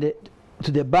and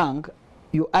to the bank,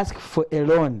 you ask for a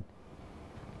loan,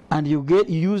 and you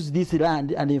use this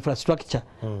land and infrastructure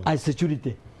as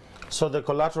security. So the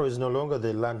collateral is no longer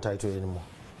the land title anymore?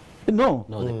 No.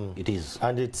 No, it is.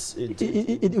 And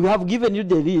we have given you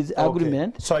the lease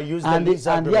agreement. So I use the lease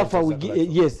agreement. And therefore,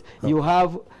 yes, you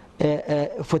have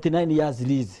 49 years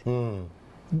lease.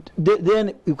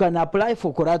 Then you can apply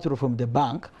for collateral from the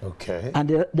bank. Okay.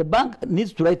 And the bank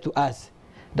needs to write to us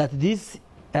that this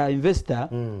investor,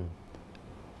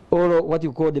 or what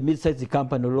you call the mid-sized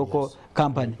company or local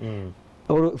company,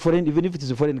 or foreign, even if it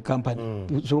is a foreign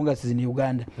company, so long as it's in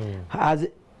Uganda,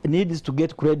 needs to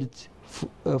get credit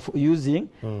for using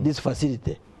this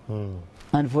facility.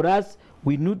 And for us,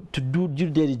 we need to do due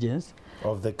diligence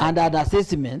of the and an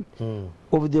assessment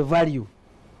of the value.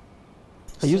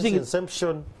 Using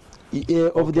inception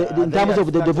of in terms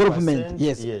of the development,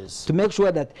 yes, to make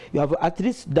sure that you have at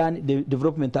least done the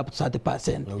development up to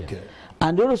 30%. Okay.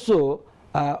 And also,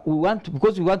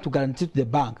 because we want to guarantee to the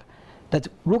bank that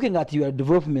looking at your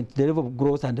development, the level of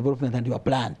growth and development and your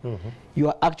plan, you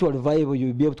are actually viable, you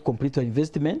will be able to complete your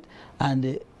investment,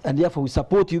 and therefore we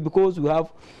support you because we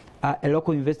have a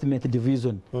local investment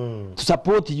division to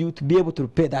support you to be able to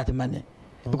repay that money.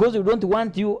 Because we don't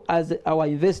want you as our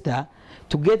investor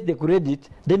to get the credit,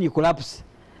 then you collapse.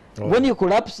 When you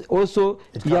collapse, also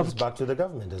it you comes have back to the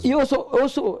government as well.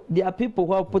 Also, there are people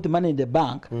who have put money in the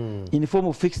bank in the form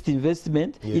of fixed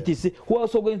investment, etc., who are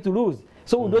also going to lose.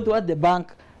 So we don't want the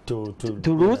bank to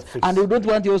lose, and we don't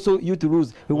want you to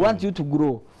lose. We want you to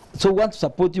grow. So we want to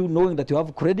support you knowing that you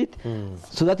have credit,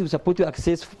 so that we support you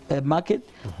access market,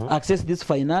 access this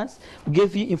finance,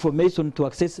 give you information to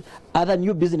access other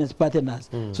new business partners,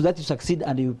 so that you succeed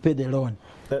and you pay the loan.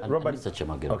 Robert, Mr.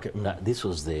 Chemagero, this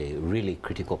was the really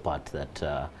critical part that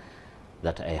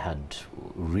I had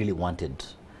really wanted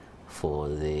for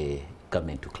the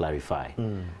government to clarify,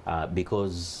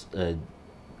 because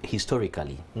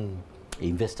historically,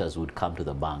 investors would come to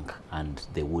the bank and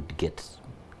they would get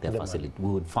their facility.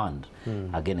 We would fund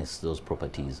against those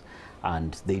properties.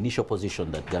 And the initial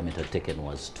position that government had taken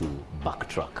was to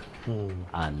backtrack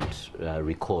and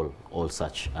recall all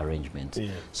such arrangements.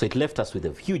 So it left us with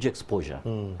a huge exposure.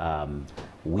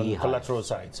 We had collateral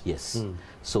sides. Yes.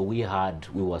 So we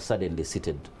were suddenly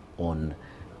seated on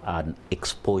an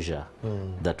exposure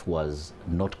that was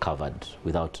not covered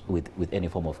with any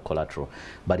form of collateral.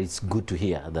 But it's good to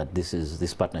hear that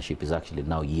this partnership is actually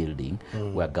now yielding,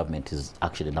 where government is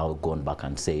actually now gone back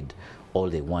and said all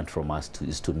they want from us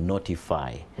is to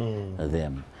notify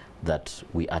them that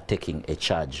we are taking a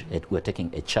charge. We're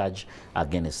taking a charge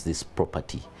against this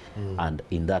property, and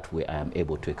in that way I am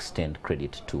able to extend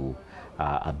credit to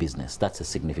a business. That's a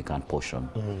significant portion.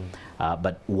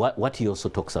 But what he also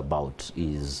talks about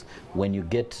is when you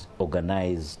get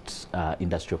organized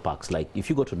industrial parks, like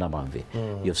if you go to Namamve,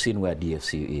 you've seen where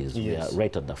DFC is. We are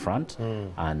right at the front.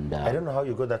 And I don't know how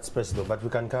you got that space though, but we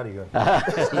can carry on.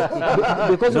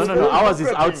 Because no, ours is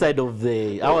outside of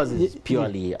ours is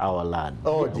purely our land.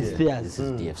 Oh, dear. This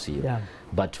is DFC.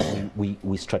 But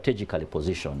we strategically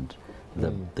positioned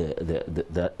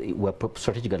we're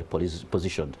strategically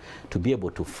positioned to be able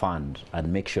to fund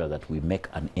and make sure that we make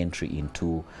an entry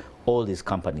into all these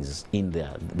companies in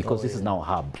there, because this is now a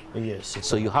hub. Yes.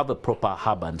 So you have a proper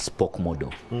hub and spoke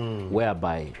model,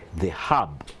 whereby the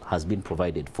hub has been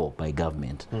provided for by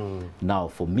government. Now,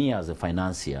 for me as a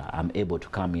financier, I'm able to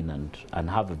come in and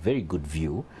have a very good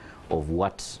view of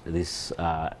what this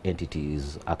entity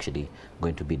is actually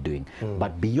going to be doing.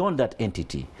 But beyond that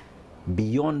entity,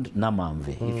 beyond Namamve,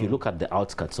 if you look at the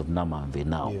outskirts of Namamve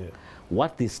now,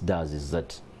 what this does is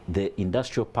that the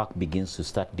industrial park begins to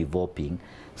start developing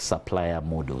supplier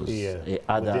models,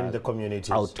 other within the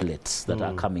communities, outlets that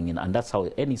are coming in, and that's how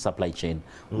any supply chain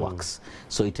works.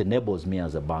 So it enables me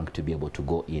as a bank to be able to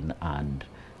go in, and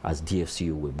as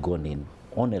DFCU we've gone in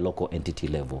on a local entity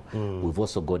level. We've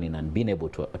also gone in and been able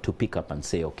to pick up and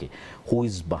say, okay, who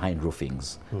is behind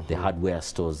roofings, the hardware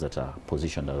stores that are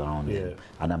positioned around them,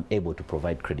 and I'm able to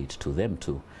provide credit to them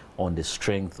too on the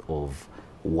strength of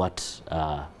what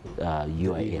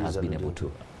UIA has been able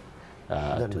to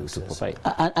provide.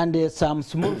 And there's some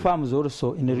small farms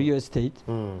also in the real estate.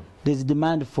 There's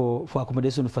demand for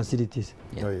accommodation facilities.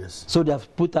 Oh, yes. So they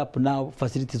have put up now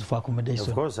facilities for accommodation.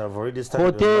 Of course, I've already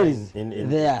started. Hotels in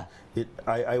there.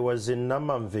 I was in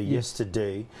Namamve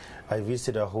yesterday. I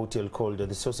visited a hotel called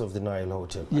the Source of the Nile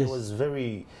Hotel. I was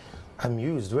very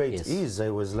amused where it is. I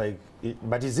was like,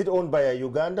 but is it owned by a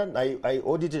Ugandan? I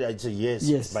audited, I said yes,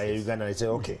 it's by a Ugandan. I said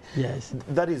okay. Yes.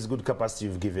 That is good capacity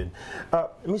you've given.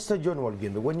 Mr. John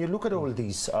Walgimbe, when you look at all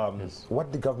these,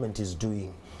 what the government is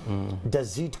doing,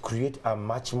 does it create a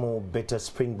much more better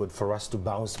springboard for us to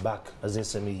bounce back as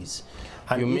SMEs?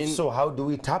 And if so, how do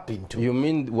we tap into it? You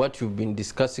mean what you've been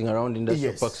discussing around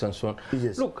industrial parks and so on?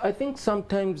 Yes. Look, I think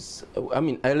sometimes, I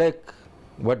mean, I like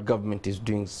what government is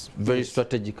doing, very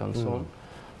strategic and so on.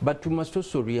 But we must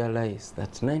also realize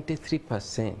that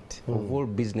 93% of all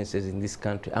businesses in this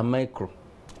country are micro.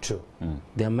 True.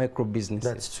 They are micro businesses.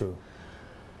 That's true.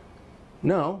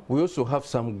 Now, we also have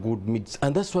some good mids.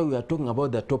 And that's why we are talking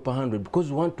about the top 100, because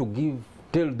we want to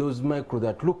tell those micro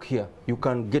that, look here, you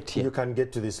can get here. You can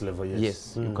get to this level, yes.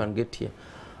 Yes, you can get here.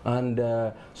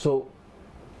 And so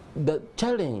the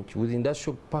challenge with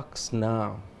industrial parks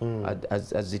now,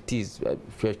 as it is,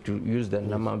 if you have to use the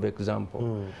Namamve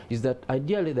example, is that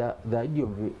ideally the idea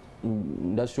of the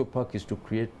industrial park is to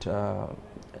create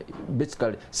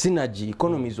basically synergy,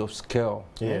 economies of scale,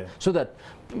 so that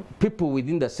people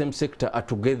within the same sector are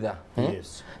together.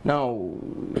 Yes. Now,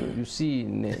 you see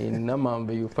in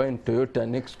Namamve, you find Toyota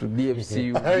next to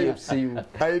DFCU, DFCU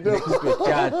I know. next to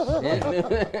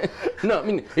a church. No, I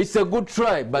mean, it's a good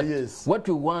try, but what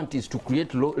we want is to create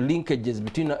linkages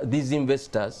between these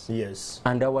investors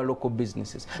and our local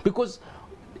businesses. Because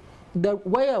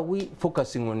why are we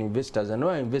focusing on investors, and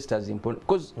why are investors important?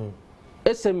 Because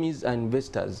SMEs and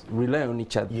investors rely on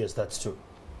each other. Yes, that's true.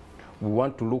 We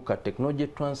want to look at technology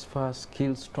transfer,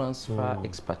 skills transfer,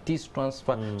 expertise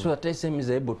transfer, so that SMEs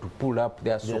are able to pull up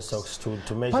their stocks.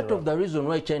 To measure Part of the reason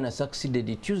why China succeeded,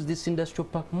 it used this industrial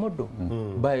park model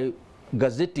by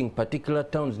gazetting particular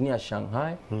towns near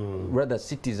Shanghai, rather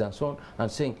cities and so on,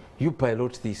 and saying, you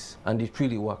pilot this, and it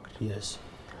really worked. Yes.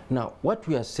 Now, what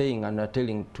we are saying and are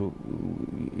telling to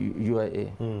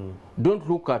UIA, don't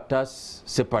look at us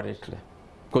separately.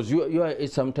 Because UIA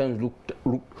sometimes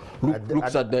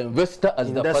looks at the investor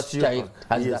as the first child,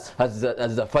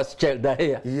 as the first child, the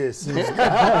heir. Yes.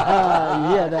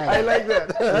 I like that.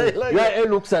 UIA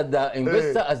looks at the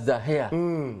investor as the heir.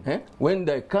 When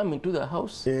they come into the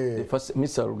house, the first,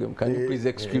 Mr. Rugem, can you please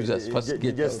excuse us? First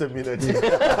get just out. a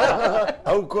minute.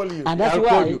 I'll call you. And that's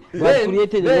why we have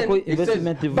created a local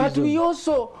investment division. But we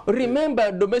also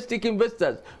remember domestic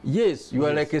investors. Yes, you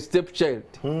are like a stepchild.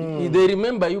 They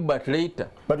remember you, but later.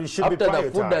 But we should after be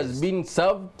the food has been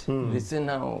served, they say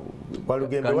now. What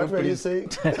were you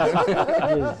saying?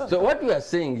 So what we are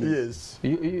saying yes, is,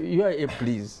 you are a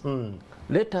please.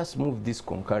 Let us move this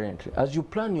concurrently. As you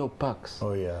plan your parks,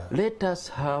 let us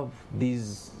have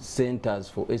these centers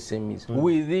for SMEs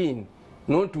within,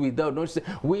 not without. Not say,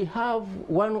 we have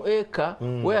 1 acre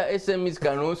where SMEs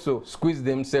can also squeeze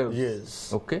themselves.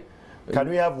 Yes. Okay. Can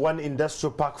we have one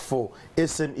industrial park for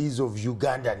SMEs of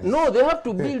Ugandans? No, they have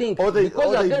to be linked.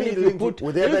 Because again,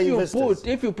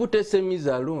 if you put SMEs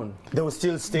alone, they will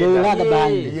still stay there.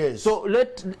 Yes.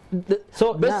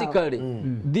 So basically,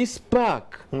 this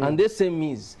park and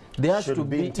SMEs, they have to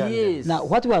be Now,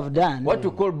 what we have done, what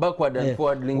we call backward and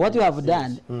forward linking. What we have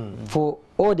done for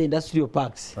all the industrial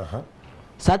parks,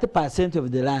 30%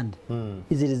 of the land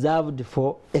is reserved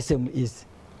for SMEs.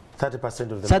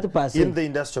 30% of the 30% in the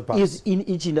industrial parks. Is in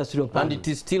each industrial park. And it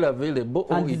is still available.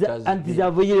 And it is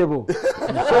available. So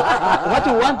what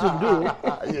we want to do,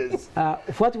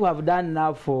 what we have done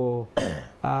now for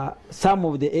some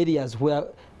of the areas where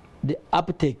the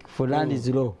uptake for land is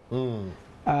low,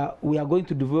 we are going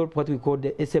to develop what we call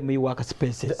the SME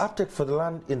workspaces. The uptake for the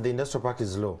land in the industrial park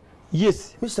is low.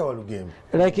 Yes. Mr. Walugem.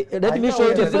 Like, let me show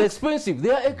you the It's expensive.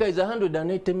 Their acre is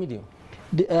 180 million.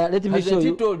 Let me show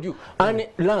you. Told you. And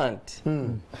land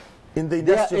in the their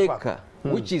industrial acre, park,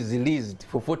 which is leased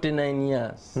for 49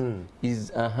 years,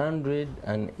 is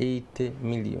 180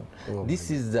 million. This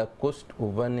is the cost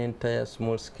of an entire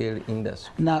small-scale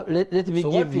industry. Now, let me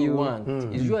so give you... what we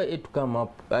want is you are to come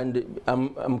up, and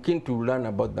I'm keen to learn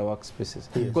about the workspaces.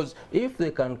 Yes. Because if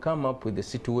they can come up with a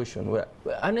situation where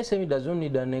an SME doesn't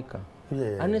need an acre,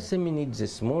 an SME needs a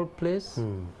small place,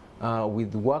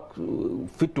 with work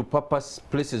fit to purpose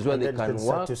places where they can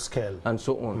work to scale and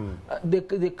so on.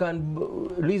 They can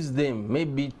lease them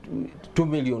maybe 2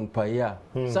 million per year,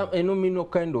 a nominal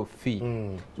kind of fee,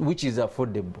 which is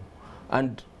affordable.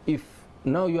 And if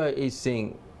now you are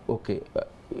saying, okay,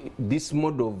 this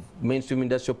mode of mainstream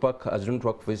industrial park has not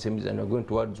worked for SMEs and we're going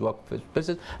towards work for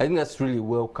places, I think that's really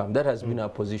welcome. That has been our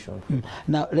position.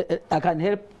 Now, I can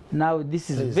help. Now, this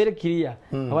is very clear.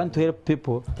 I want to help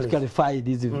people to clarify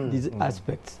these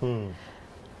aspects.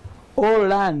 All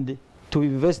land to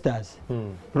investors,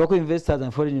 local investors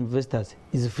and foreign investors,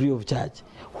 is free of charge.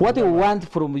 What you want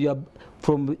from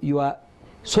your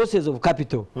sources of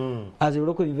capital as a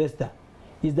local investor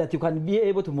is that you can be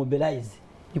able to mobilize.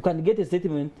 You can get a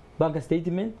statement, bank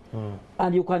statement,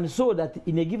 and you can show that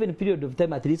in a given period of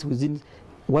time, at least within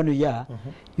 1 year,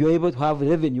 you're able to have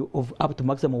revenue of up to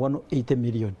maximum 180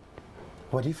 million.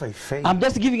 What if I fail? I'm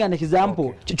just giving an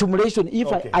example. Accumulation, if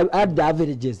I add the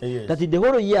averages, that in the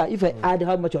whole year, if I add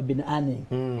how much I've been earning,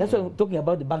 that's what I'm talking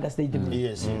about, the bank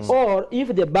statement. Or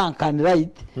if the bank can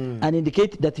write and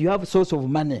indicate that you have a source of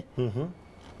money,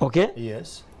 okay?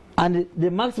 Yes. And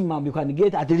the maximum you can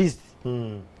get at least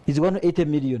is 180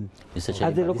 million as a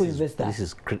local investor. This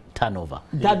is turnover.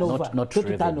 Turnover, not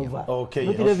total revenue. turnover. Okay,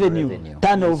 not revenue.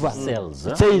 Turnover. Sales.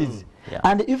 Sales.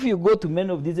 And if you go to many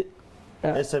of these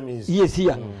SMEs. yes,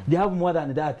 here they have more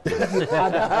than that. No,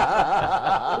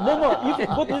 if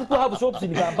but these people have shops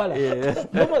in Kampala.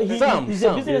 No, he's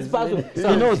a business person. He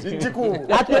knows.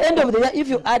 At the end of the year, if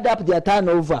you add up their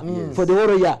turnover for the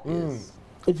whole year,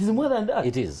 it is more than that.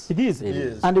 It is. It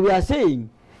is. And we are saying,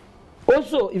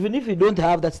 also, even if you don't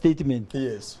have that statement,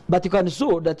 but you can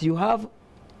show that you have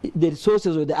the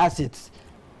resources or the assets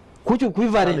which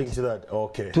equivalent to that,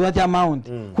 to that amount,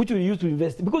 which you use to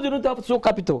invest. Because you don't have so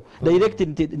capital direct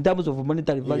in terms of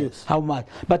monetary value, how much.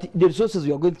 But the resources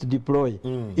you are going to deploy,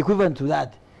 equivalent to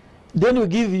that. Then we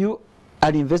give you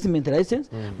an investment license,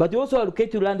 but you also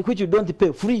allocate to land which you don't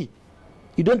pay free.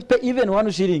 You don't pay even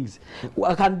 1 shillings.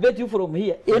 I can bet you from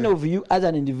here, any of you as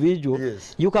an individual,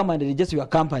 you come and register your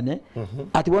company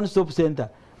at one-stop center,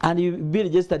 and you be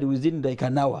registered within like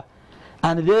an hour.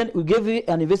 And then we give you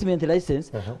an investment license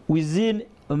within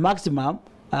a maximum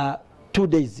 2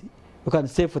 days. You can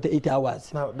save 48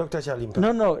 hours. Now, Dr. Chalimpa.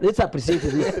 No, let's appreciate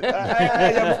this.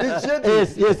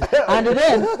 Yes. And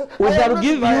then we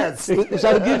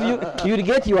shall give you, you'll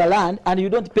get your land and you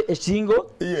don't pay a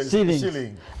single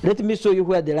shilling. Let me show you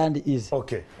where the land is.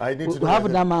 Okay, I need to know.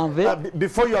 Have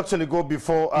before you actually go,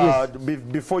 before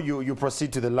you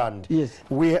proceed to the land,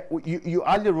 you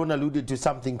earlier on alluded to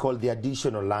something called the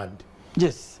additional land.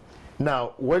 Yes.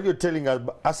 Now, when you're telling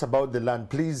us about the land,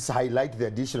 please highlight the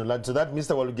additional land so that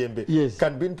Mr. Walugembe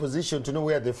can be in position to know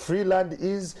where the free land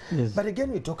is. But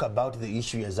again, we talk about the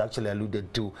issue he has actually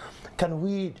alluded to. Can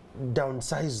we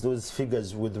downsize those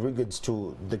figures with regards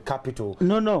to the capital?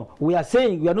 No. We are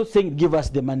not saying give us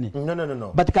the money.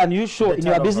 No. But can you show in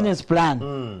your business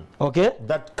plan, okay?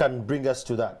 That can bring us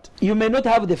to that. You may not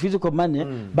have the physical money,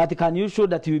 but can you show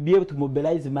that you will be able to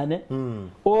mobilize money?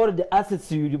 Or the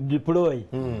assets you deploy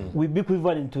will be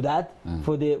equivalent to that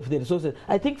for the resources.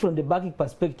 I think from the banking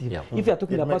perspective, if you are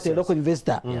talking about a local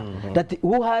investor that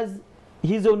who has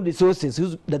his own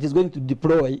resources that is going to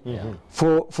deploy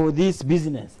for this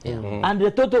business, and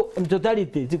the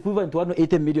totality is equivalent to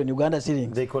 180 million Uganda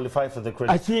shillings. They qualify for the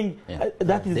credit. I think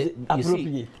that is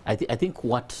appropriate. See, I think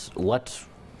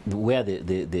where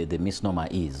the misnomer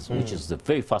is, which is the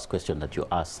very first question that you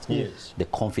asked, the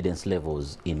confidence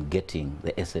levels in getting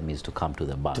the SMEs to come to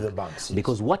the bank. Banks,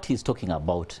 because what he's talking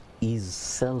about is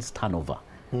sales turnover.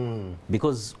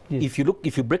 Because if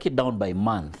you break it down by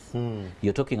month,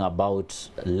 you're talking about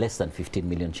less than 15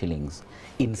 million shillings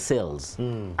in sales,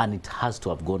 and it has to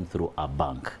have gone through a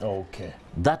bank. Okay.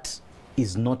 That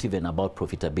is not even about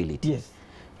profitability.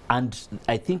 And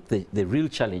I think the real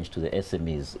challenge to the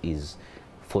SMEs is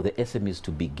for the SMEs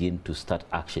to begin to start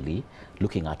actually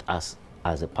looking at us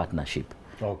as a partnership.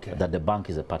 That the bank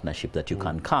is a partnership, that you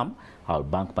can come, I'll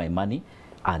bank my money,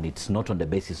 and it's not on the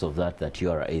basis of that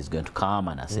URA is going to come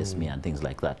and assess me and things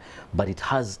like that. But it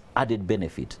has added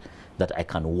benefit that I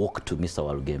can walk to Mr.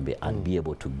 Walugembe and be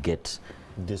able to get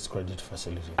this credit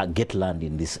facility, get land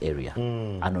in this area.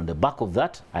 And on the back of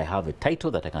that, I have a title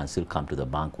that I can still come to the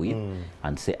bank with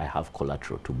and say I have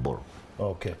collateral to borrow.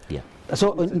 Okay. Yeah.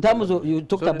 So in terms of, you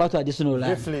talked about additional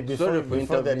land. Briefly,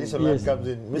 before the additional land comes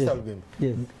in, Mr. Walugembe.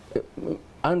 Yes.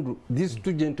 Andrew, these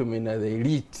two gentlemen are the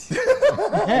elite.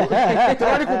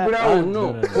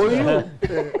 No,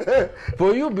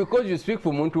 for you, because you speak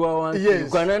for Montua, yes, you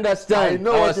can understand I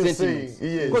know our what you're sentiments.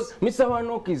 saying. Yes. Because Mr.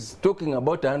 Wanok is talking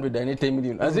about 180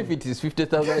 million as if it is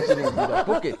 50,000 shillings in their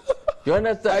pocket. You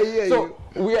understand? So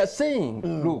we are saying,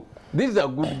 look, these are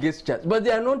good gestures, but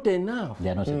they are not enough. They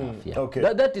are not enough. Yeah. Okay.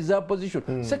 That is our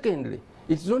position. Secondly,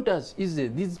 it's not as easy.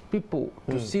 These people,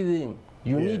 to see them,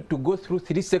 you need to go through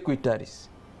 3 secretaries.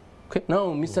 Okay. Now,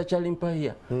 Mr. Chalimpa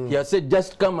here, he has said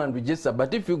just come and register.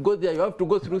 But if you go there, you have to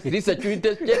go through 3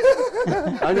 security checks,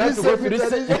 and you have to go through 3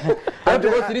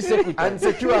 secretaries, and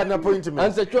secure an appointment.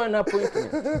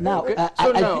 Now, okay.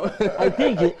 I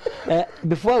think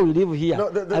before we leave here,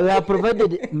 I have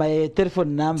provided my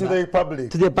telephone number to the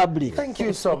public. To the public. Thank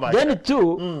you so much. Then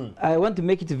too, I want to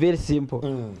make it very simple.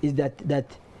 Is that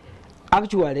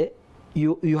actually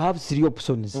you have 3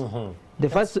 options.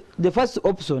 The first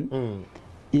option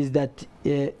is that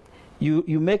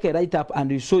you make a write-up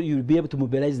and you show you'll be able to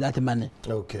mobilize that money.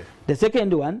 Okay. The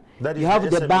second one, you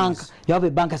have the bank, you have a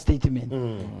bank statement.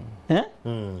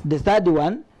 The third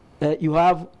one, you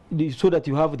have so that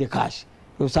you have the cash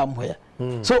somewhere.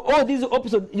 So all these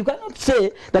options, you cannot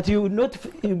say that you will not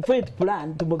in fact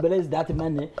plan to mobilize that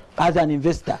money as an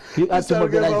investor. You have to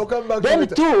mobilize. Then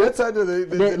too,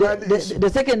 the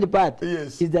second part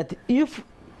is that if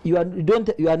you are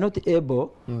not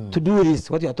able to do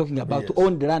this, what you are talking about, to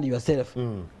own the land yourself.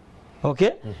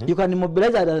 Okay? You can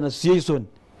mobilize as an association.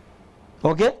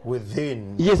 Okay?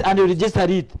 Within. Yes, and you register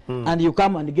it, and you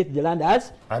come and get the land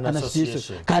as an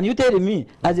association. Can you tell me,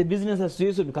 as a business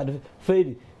association, you can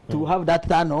fail to have that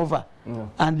turnover,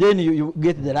 and then you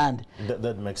get the land?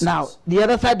 That makes sense. Now, the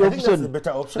other side option. That's the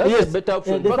better option. That's the better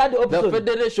option. The third option. The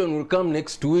federation will come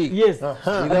next week. Yes. With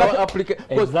our application.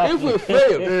 Because if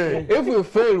we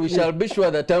fail, we shall be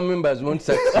sure that our members won't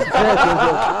succeed.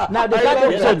 Now, the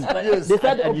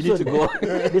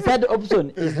third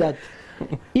option is that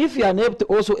if you are not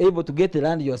also able to get the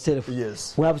land yourself,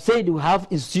 we have said we have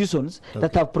institutions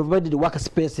that have provided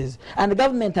workspaces, and the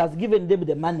government has given them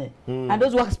the money, and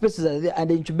those workspaces are there, and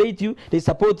they incubate you, they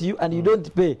support you, and you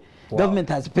don't pay. Government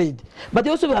has paid. But they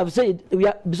also have said,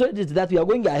 besides that, we are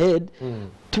going ahead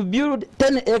to build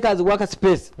 10 acres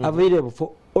workspace available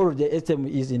for all of the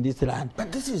SMEs in this land.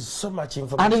 But this is so much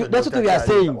information. And that's what we are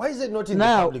saying. Why is it not in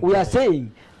now, the public we are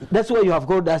saying, that's why you have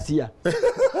called us here.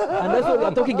 And that's why we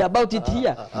are talking about it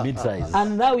here. Mid-size.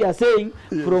 And now we are saying,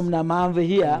 from Namamve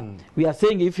here, we are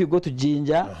saying if you go to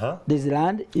Jinja, there's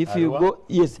land. If Arua? you go,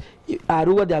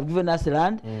 Arua, they have given us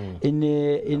land in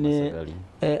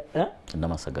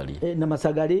Namasagali.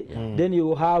 Then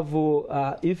you have,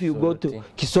 if you go to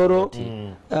Kisoro,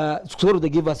 Kisoro, they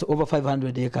give us over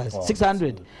 500 acres,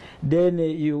 600. Then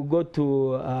you go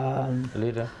to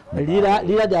Lira,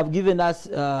 they have given us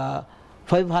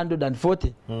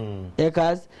 540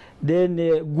 acres. Then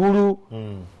Guru,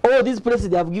 all these places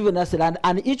they have given us land,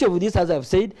 and each of these, as I've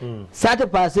said,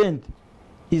 30%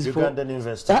 is Ugandan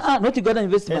investors. Not Ugandan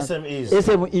investments.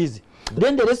 SMEs.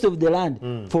 Then the rest of the land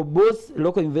for both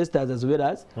local investors as well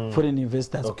as foreign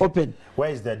investors. Open. Where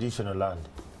is the additional land?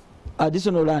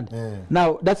 Additional land.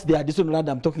 Now that's the additional land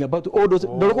I'm talking about. All those the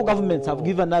local governments have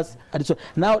given us additional.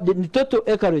 Now the total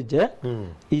acreage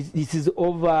is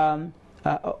over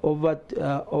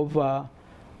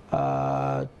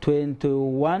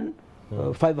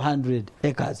 21,500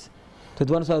 acres.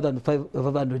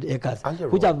 21,500 acres,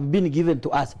 which have been given to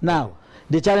us. Now,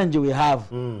 the challenge we have,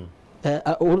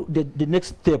 the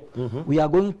next step, we are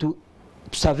going to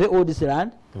survey all this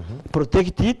land,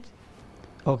 protect it,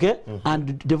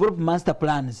 and develop master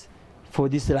plans for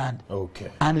this land.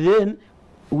 And then,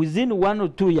 within 1 or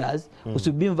 2 years, we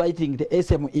should be inviting the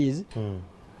SMEs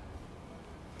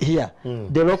here,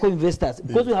 the local investors,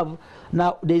 because we have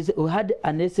now we had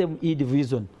an SME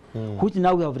division, which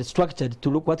now we have restructured to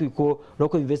look what we call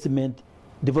local investment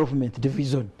development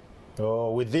division.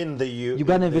 Within the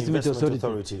Uganda Investment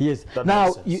Authority. Yes. That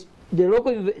now the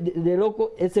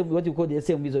local SM, what you call the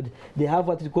SMEs, they have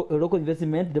what we call a local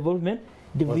investment development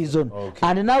division.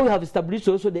 And now we have established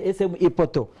also the SME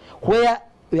portal, where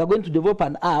we are going to develop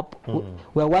an app.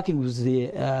 We are working with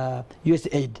the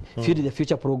USAID, Feed the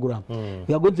Future program.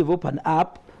 We are going to develop an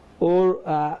app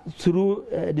or through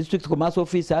district commerce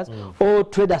officers or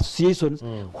trade associations,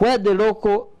 where the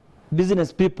local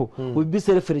business people will be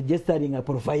self-registering and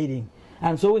profiling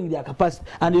and showing their capacity,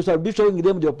 and you shall be showing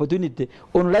them the opportunity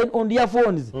online on their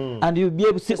phones, and you'll be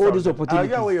able to see all these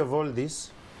opportunities. Are you aware of all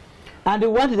this? And we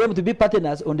want them to be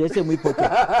partners on the SME portal.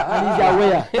 And he's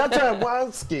aware. That's what I'm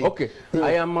asking. Okay,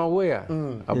 I am aware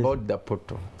about the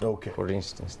portal. Okay. For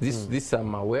instance, this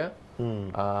I'm aware.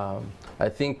 I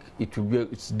think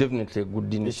it's definitely a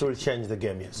good initiative. This will change the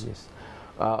game, yes. Yes.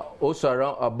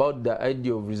 Also about the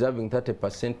idea of reserving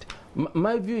 30%,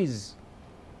 my view is,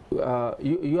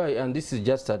 and this is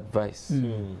just advice.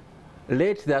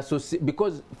 Let the association,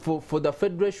 because for the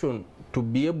federation to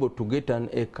be able to get an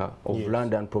acre of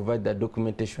land and provide the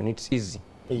documentation, it's easy.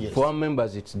 Yes. For our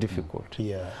members, it's difficult.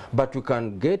 But we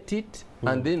can get it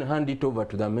and then hand it over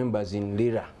to the members in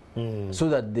Lira. So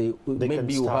that they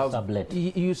maybe you have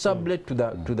you sublet to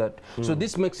that. So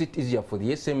this makes it easier for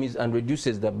the SMEs and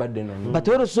reduces the burden on them. But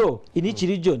also in each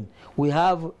region we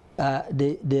have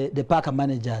the park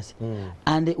managers,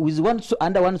 and with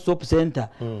under one stop center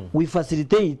we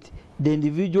facilitate the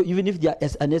individual, even if they are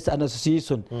an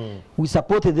association, we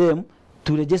support them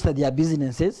to register their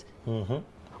businesses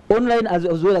online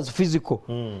as well as physical.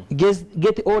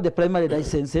 Get all the primary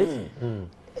licenses,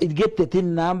 get the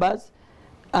TIN numbers,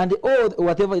 and all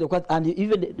whatever it requires, and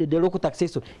even the local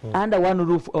taxation under one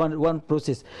roof, one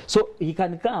process. So he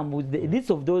can come with the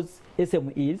list of those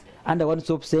SMEs under one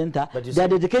stop center. They are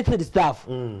dedicated staff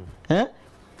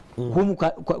whom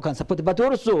can support it. But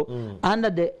also under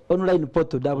the online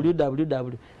portal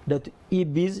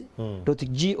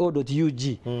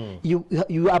www.ebiz.go.ug, you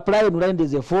apply online,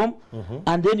 there's a form,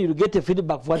 and then you get a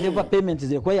feedback for whatever payment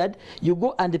is required. You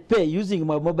go and pay using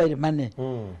my mobile money.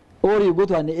 Or you go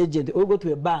to an agent, or go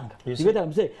to a bank. You get what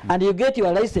I'm saying? And you get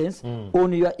your license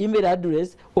on your email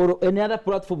address or any other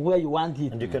platform where you want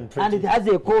it. And you can print it. Has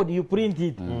a code, you print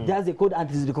it. It has a code and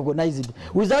it is recognized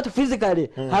without physically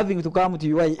having to come to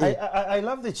UIA. I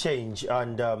love the change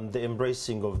and the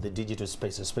embracing of the digital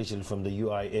space, especially from the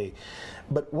UIA.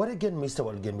 But what again Mr.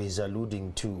 Walgembe is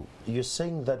alluding to, you're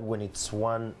saying that when it's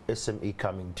one SME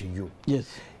coming to you. Yes.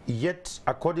 Yet,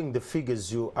 according to the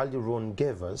figures you earlier on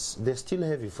gave us, they're still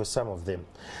heavy for some of them.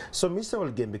 So Mr.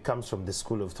 Walgembe comes from the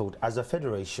school of thought, as a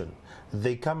federation,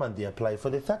 they come and they apply for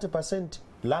the 30%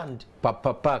 land. Per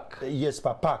pack. Yes,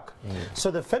 per pack. So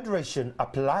the federation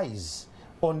applies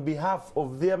on behalf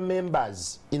of their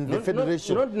members in the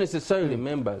federation. Not necessarily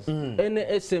members. Any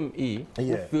SME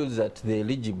who feels that they're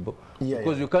eligible,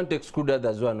 because you can't exclude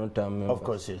others who are not our members. Of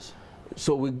course, yes.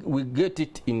 So we get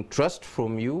it in trust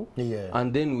from you,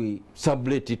 and then we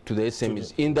sublet it to the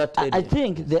SMEs in that area. I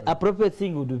think the appropriate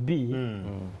thing would be,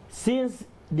 since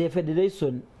the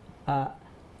federation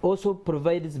also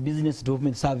provides business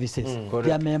development services to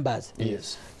their members.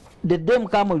 Yes. Let them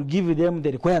come and give them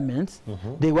the requirements.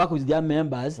 They work with their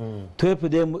members to help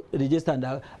them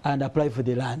register and apply for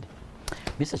the land.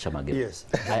 Mr. Chamage, yes.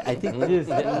 I think I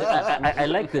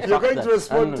like the fact you're going that, to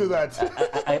respond to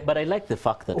that. but I like the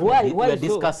fact that we're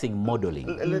discussing modeling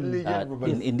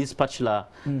in this particular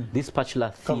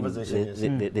theme.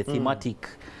 The thematic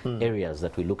areas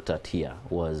that we looked at here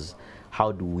was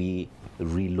how do we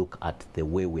relook at the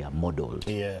way we are modeled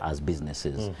as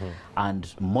businesses,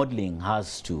 and modeling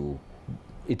has to.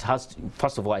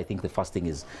 First of all, I think the first thing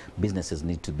is businesses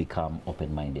need to become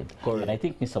open-minded. And I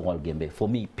think, Mr. Walgembe, for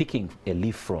me, picking a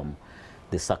leaf from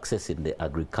the success in the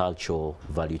agricultural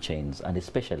value chains, and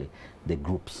especially the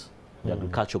groups, the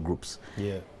agricultural groups,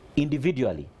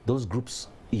 individually, those groups,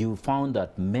 you found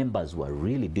that members were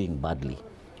really doing badly.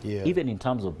 Even in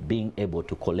terms of being able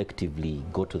to collectively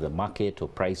go to the market or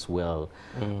price well.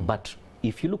 But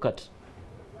if you look at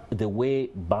the way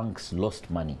banks lost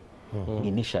money,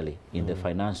 initially in the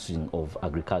financing of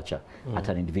agriculture at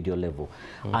an individual level,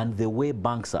 and the way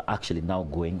banks are actually now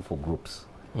going for groups,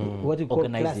 what you call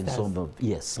organizing clusters. some of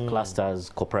clusters,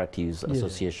 cooperatives,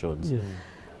 associations.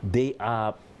 They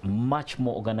are much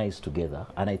more organized together,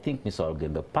 and I think, Mr.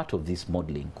 Walgembe, part of this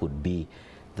modeling could be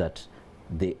that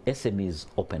the SMEs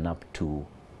open up to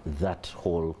that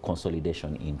whole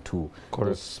consolidation into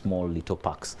those small little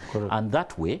packs. And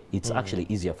that way, it's actually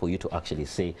easier for you to actually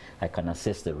say, I can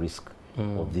assess the risk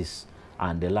of this,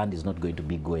 and the land is not going to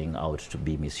be going out to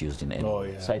be misused in any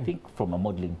way. So I think from a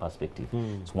modeling perspective,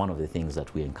 it's one of the things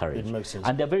that we encourage. It makes sense.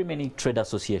 And there are very many trade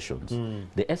associations.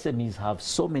 The SMEs have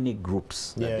so many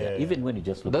groups. That even when you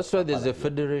just look that's why there's a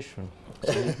federation.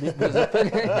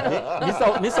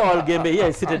 Mr. Walgembe here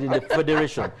is seated in the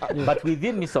federation, but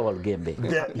within Mr. Walgembe,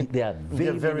 there are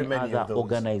very many other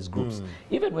organized groups.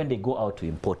 Even when they go out to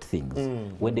import things,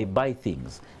 when they buy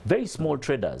things, very small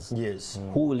traders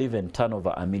who will even turn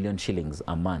over £1 million shillings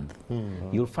a month,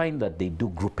 you'll find that they do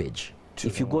groupage.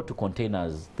 If you go to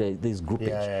containers, there's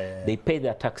groupage. They pay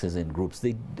their taxes in groups.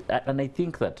 And I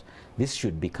think that this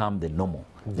should become the normal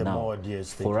now for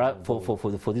these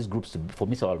groups, for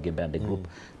Mr. Walgembe and the group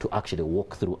to actually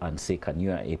walk through and say, can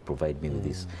UIA provide me with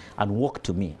this? And walk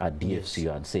to me at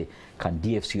DFCU and say, can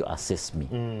DFCU assess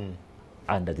me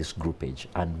under this groupage?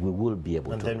 And we will be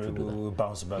able to do that. We will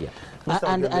bounce back. But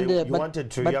I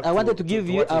wanted to give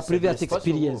you a previous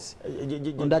experience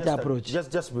on that approach.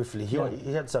 Just briefly, he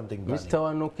had something. Mr.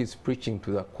 Wanok is preaching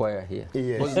to the choir here.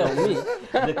 Yes.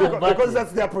 Because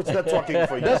that's the approach that's working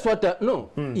for you. That's what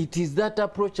it is that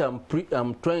approach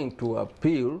I'm trying to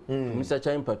appeal to Mr.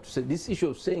 Chaimpa to say this issue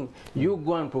of saying you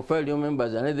go and profile your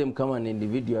members and let them come and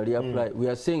individually apply. We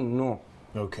are saying no.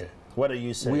 Okay. What are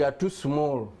you saying? We are too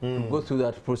small to go through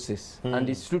that process, and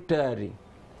it's too tiring.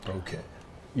 Okay.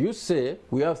 You say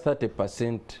we have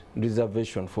 30%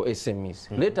 reservation for SMEs.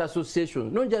 Let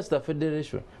associations, not just the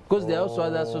federation, because there are also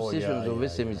other associations of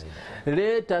SMEs.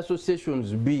 Let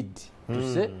associations bid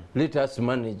to say, let us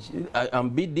manage. I'm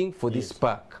bidding for this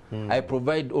park. I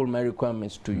provide all my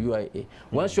requirements to UIA.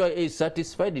 Once UIA is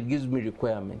satisfied, it gives me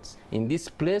requirements. In this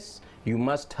place, you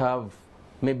must have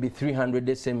maybe 300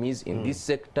 SMEs in these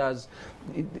sectors,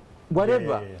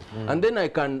 whatever. And then I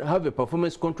can have a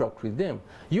performance contract with them.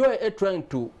 You are trying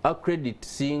to accredit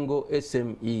single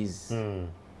SMEs.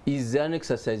 Is an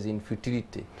exercise in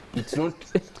futility. It's not.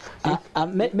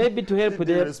 Maybe to help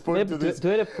to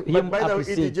help him. By the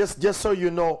way, just so you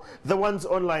know, the ones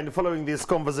online following this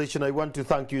conversation, I want to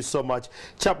thank you so much.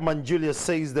 Chapman Julius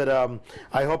says that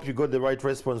I hope you got the right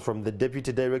response from the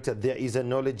deputy director. There is a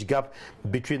knowledge gap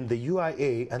between the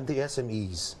UIA and the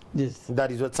SMEs. Yes.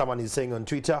 That is what someone is saying on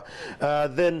Twitter.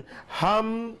 Then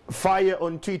Ham Fire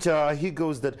on Twitter, he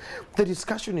goes that the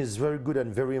discussion is very good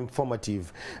and very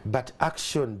informative, but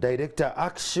action, director,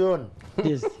 action.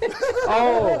 Yes.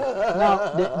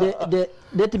 Now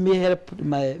let me help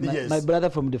my brother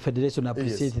from the federation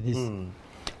appreciate this.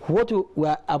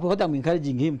 What I'm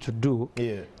encouraging him to do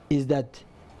is that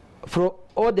for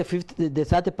all the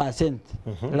 30%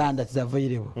 land that's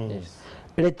available,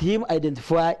 let him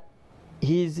identify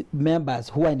his members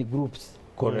who are in groups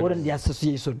or in the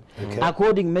association,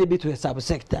 according maybe to a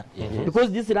subsector.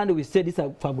 Because this land we said is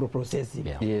for agro-processing.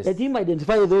 Let him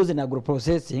identify those in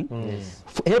agro-processing,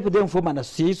 help them form an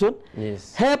association,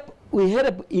 we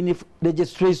help in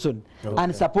registration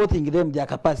and supporting them their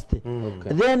capacity.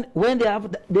 Then when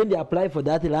they apply for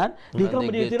that land, they come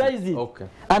and utilize it.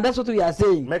 And that's what we are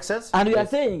saying. Makes sense? And we are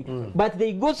saying, but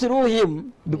they go through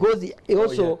him because he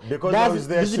also does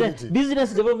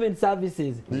business development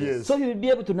services. So he will be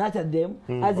able to nurture them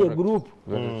as a group,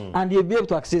 and he'll be able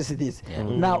to access this.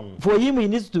 Now, for him, he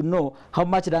needs to know how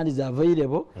much land is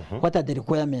available, what are the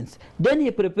requirements. Then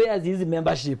he prepares his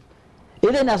membership,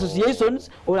 either in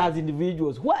associations or as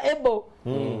individuals who are able,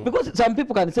 because some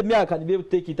people can say, me, I can be able to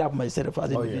take it up myself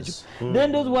as an individual.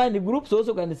 Then those who are in the groups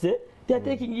also can say, they are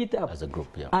taking it up. As a group,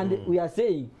 And we are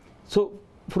saying, so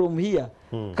from here,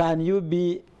 can you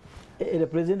be a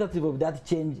representative of that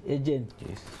change agent?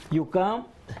 You come,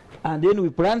 and then we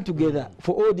plan together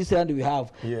for all this land we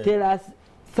have. Tell us,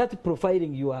 start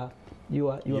profiling your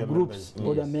groups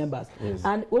or the members.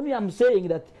 And when I'm saying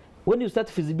that, when you start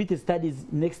feasibility studies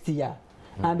next year,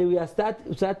 and we are start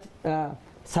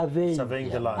surveying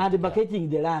the land and marketing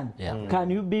the land, can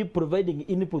you be providing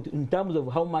input in terms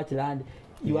of how much land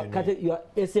your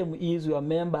SMEs, your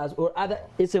members, or other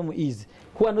SMEs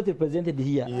who are not represented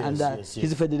here under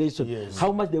his federation,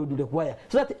 how much they would require?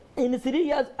 So that in 3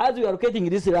 years, as we are allocating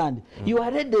this land, you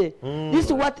are ready. This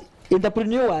is what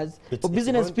entrepreneurs or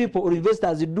business people or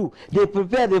investors do. They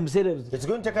prepare themselves. It's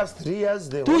going to take us 3 years.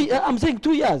 I'm saying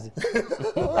 2 years. Do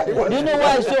you know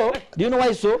why so? Do you know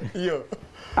why so?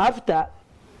 After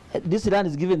this land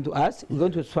is given to us, we're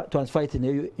going to transfer it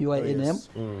in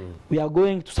UINM. We are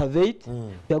going to survey it.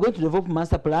 We are going to develop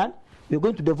master plan. We are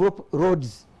going to develop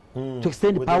roads to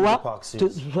extend power, to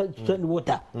extend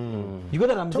water. You got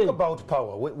what I'm saying? Talk about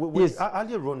power.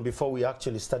 Earlier on, before we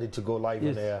actually started to go live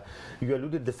on air, you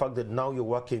alluded the fact that now you're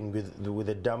working with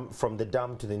the dam, from the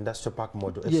dam to the industrial park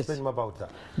model. Explain more about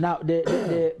that. Now,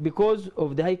 because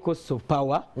of the high costs of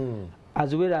power,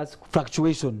 as well as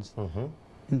fluctuations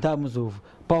in terms of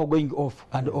power going off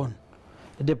and on,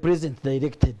 the president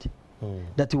directed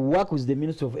that we work with the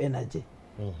Ministry of Energy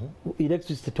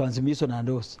electricity transmission and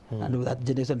those, and that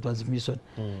generation transmission.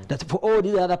 That for all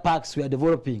these other parks we are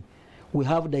developing, we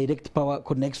have direct power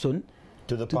connection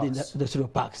to the industrial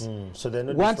parks. So they're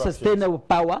not one sustainable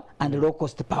power and low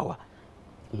cost power.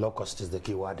 Low cost is the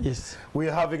key word. Yes.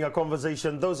 We're having a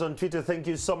conversation. Those on Twitter, thank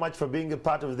you so much for being a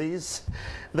part of this.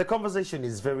 The conversation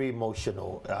is very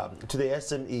emotional to the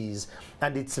SMEs,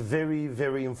 and it's very,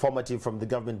 very informative from the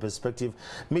government perspective.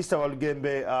 Mr.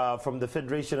 Walgembe, from the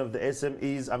Federation of the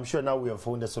SMEs, I'm sure now we have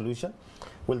found a solution.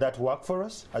 Will that work for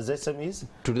us as SMEs?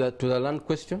 To the land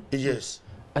question? Yes.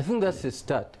 I think that's a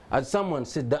start. As someone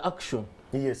said, the action.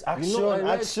 Yes, action, you know,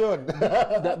 action.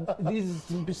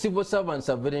 These civil servants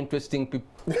are very interesting people.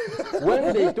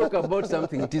 When they talk about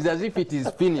something, it is as if it is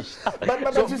finished.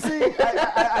 But you see,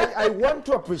 I want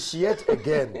to appreciate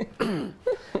again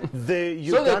so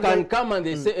they can come and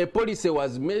they say a policy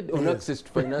was made on access to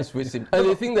finance for SMEs. And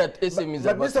they think that SMEs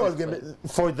are Mr. Walgembe,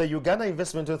 for the Uganda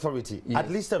Investment Authority,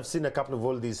 at least I've seen a couple of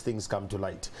all these things come to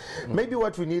light. Maybe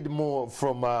what we need more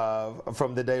from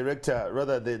the director,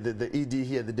 rather the ED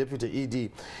here, the deputy ED,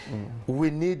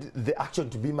 we need the action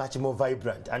to be much more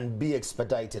vibrant and be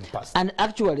expedited past. And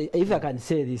actually, if I can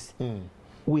say this,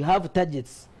 we have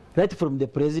targets right from the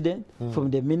president, from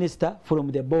the minister,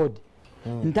 from the board.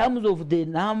 In terms of the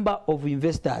number of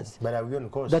investors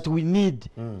that we need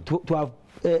to have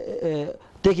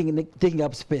taking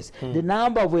up space, the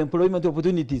number of employment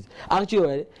opportunities,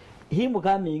 actually, him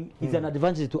coming is an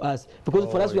advantage to us,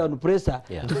 because for us we are under pressure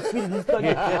to fill this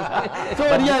target.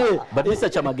 But Mr.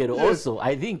 Chamagero, also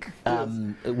I think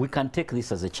we can take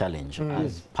this as a challenge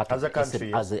as part of a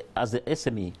country, as the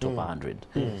SME top 100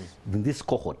 in this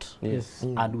cohort,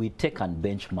 and we take and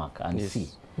benchmark and see.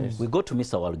 We go to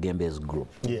Mr. Walgembe's group,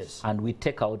 and we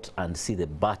take out and see the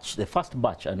batch, the first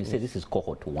batch, and we say this is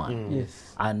cohort 1.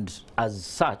 And as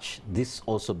such, this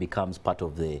also becomes part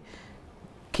of the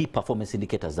key performance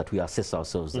indicators that we assess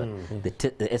ourselves that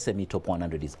the SME top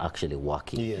 100 is actually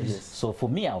working. So for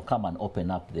me, I'll come and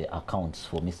open up the accounts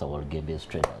for Mr. Walgembe's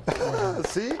traders.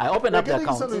 See? I open up the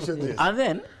accounts, and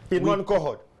then in one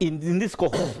cohort. In this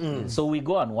cohort, so we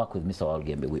go and work with Mr.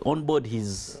 Walgembe. We onboard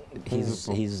his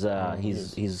SMEs,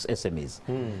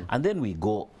 and then we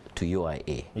go to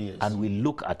UIA, and we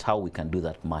look at how we can do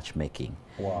that matchmaking.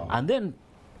 And then,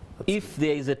 if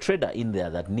there is a trader in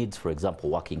there that needs, for example,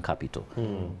 working capital,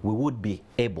 we would be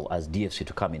able as DFC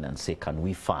to come in and say, can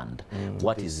we fund?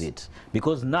 What is it?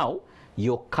 Because now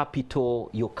your capital,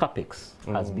 your capex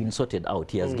has been sorted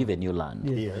out. He has given you land.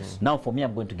 Now for me,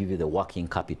 I'm going to give you the working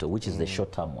capital, which is the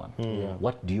short-term one.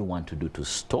 What do you want to do to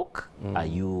stock? Are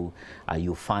you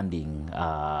funding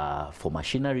for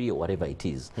machinery or whatever it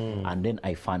is? And then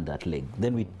I fund that leg.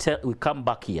 Then we come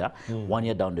back here 1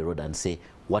 year down the road and say,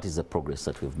 what is the progress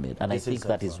that we've made? And I think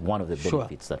that is one of the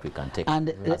benefits that we can take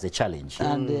as a challenge.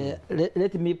 And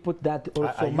let me put that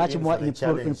also much more in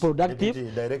productive.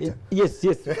 Yes.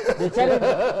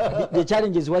 The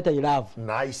challenge is what I love.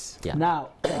 Nice.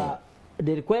 Now,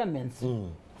 the requirements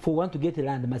for one to get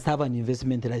land must have an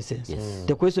investment license.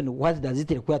 The question, what does it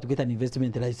require to get an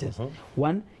investment license?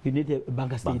 One, you need a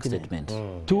bank statement.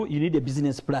 Two, you need a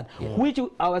business plan, which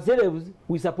ourselves,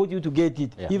 we support you to get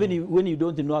it, even when you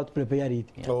don't know how to prepare it.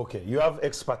 Okay, you have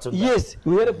experts on that. Yes,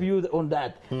 we help you on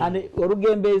that. And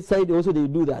Orugembe side also, they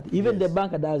do that. Even the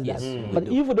bank does that. But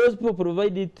if those people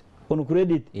provide it on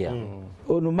credit,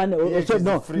 on money, also,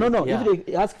 no. If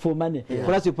they ask for money,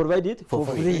 for us you provide it for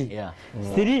free.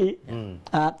 Three,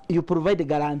 you provide a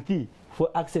guarantee for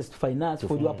access to finance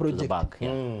for your project,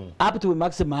 up to a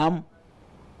maximum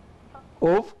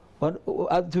of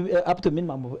up to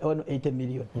minimum of 180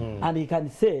 million. And you can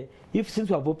say, if since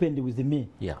you have opened with me,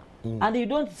 and you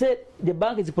don't say the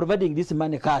bank is providing this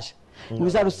money cash,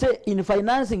 we shall say in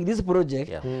financing this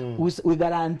project, we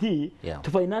guarantee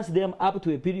to finance them up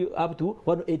to a period up to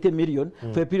 180 million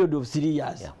for a period of 3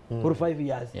 years or 5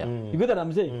 years. You get what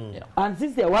I'm saying? And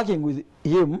since they are working with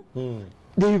him,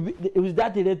 they will be, with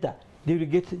that letter, they will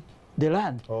get the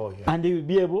land, and they will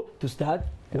be able to start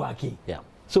working.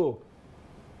 So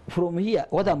from here,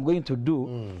 what I'm going to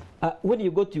do, when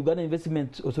you go to Uganda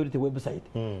Investment Authority website,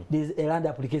 there's a land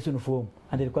application form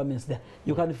and the requirements there.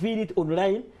 You can fill it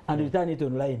online and return it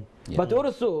online. But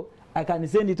also, I can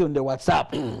send it on the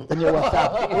WhatsApp, on your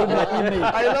WhatsApp, on my email.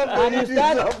 I love and you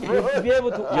start to be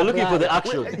able to. You're looking for the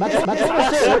action.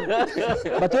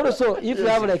 But also, if you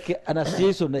have like an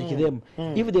association like them,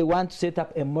 if they want to set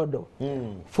up a model,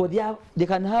 for their, they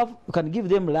can have, you can give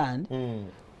them land,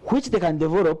 which they can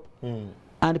develop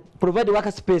and provide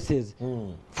worker spaces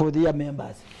for their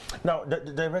members. Now, the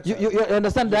direction. You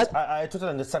understand yes, that? I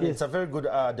totally understand. Yes. It's a very good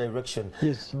direction.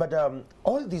 Yes. But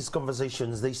all these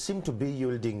conversations, they seem to be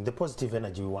yielding the positive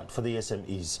energy we want for the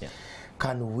SMEs. Yeah.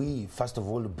 Can we, first of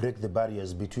all, break the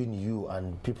barriers between you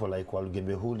and people like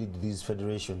Walugembe who lead these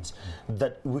federations,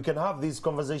 that we can have these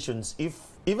conversations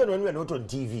even when we're not on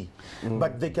TV,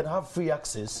 but they can have free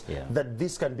access, that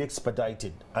this can be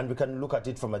expedited and we can look at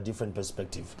it from a different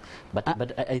perspective. But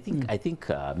I think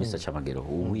Mr. Chamagero,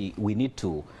 we need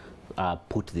to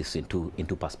put this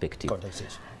into perspective.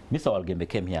 Contextualization. Mr. Walugembe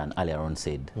came here and earlier on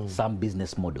said some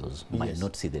business models might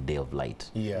not see the day of light.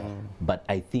 Yeah. But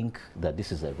I think that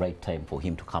this is the right time for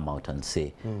him to come out and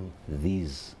say,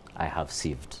 these I have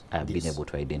sieved, I have been able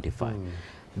to identify.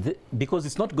 Because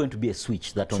it's not going to be a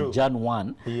switch that on Jan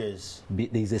 1, there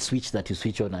is a switch that you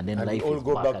switch on and then life all is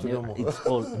go back and to normal. It's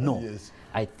all, no. Yes.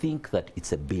 I think that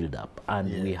it's a build-up,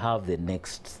 and we have the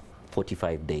next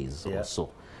 45 days or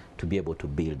so to be able to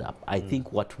build up. I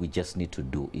think what we just need to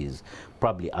do is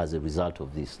probably as a result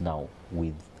of this now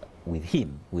with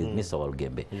him, with Mr.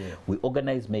 Walugembe, we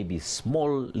organize maybe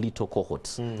small little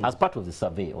cohorts as part of the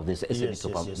survey of this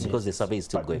SME because the survey is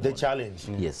still going on. The challenge.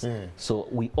 Yes. So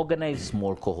we organize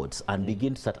small cohorts and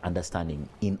begin to start understanding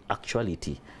in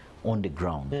actuality on the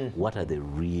ground what are the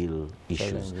real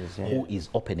issues, who is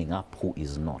opening up, who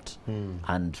is not.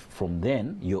 And from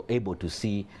then you're able to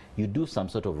see, you do some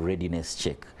sort of readiness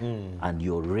check and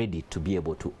you're ready to be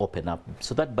able to open up,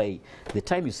 so that by the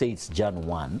time you say it's Jan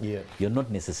 1, you're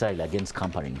not necessarily against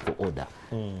campaigning for order.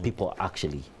 People are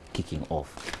actually kicking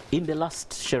off. In the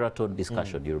last Sheraton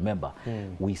discussion, you remember,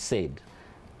 we said,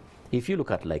 if you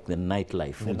look at like the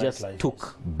nightlife, we just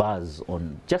took bars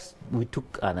on, we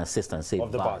took an assessment, say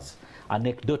bars,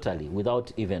 anecdotally,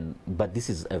 without even, but this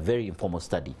is a very informal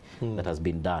study that has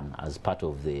been done as part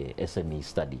of the SME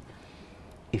study.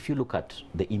 If you look at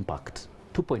the impact,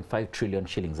 2.5 trillion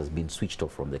shillings has been switched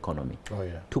off from the economy.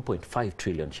 2.5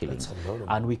 trillion shillings.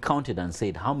 And we counted and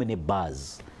said how many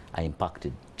bars are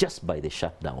impacted just by the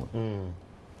shutdown.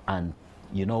 And,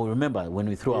 you know, remember when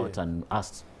we threw out and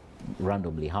asked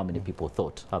randomly how many people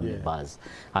thought, how many bars,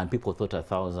 and people thought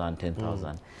 1,000,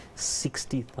 10,000,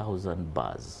 60,000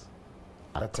 bars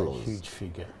are closed. That's a huge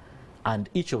figure. And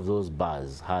each of those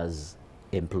bars has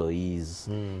employees,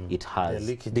 it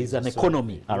has, there's an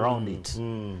economy around it.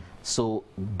 So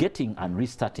getting and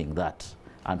restarting that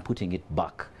and putting it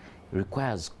back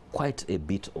requires quite a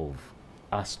bit of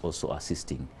us also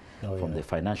assisting from the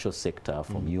financial sector,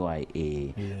 from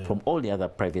UIA, from all the other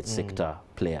private sector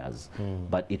players.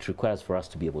 But it requires for us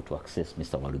to be able to access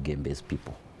Mr. Walugembe's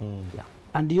people.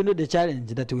 And do you know the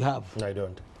challenge that we have? I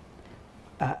don't.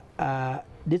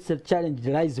 This challenge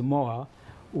lies more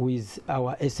with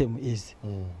our SMEs.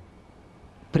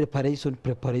 Preparation.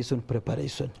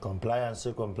 Compliance.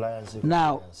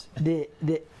 Now,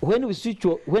 when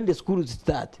the schools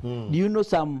start, do you know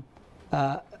some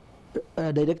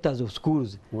directors of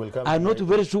schools are not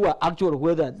very sure actually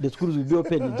whether the schools will be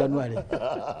open in January.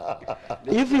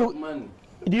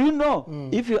 Do you know,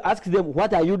 if you ask them,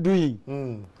 what are you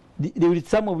doing?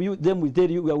 Some of them will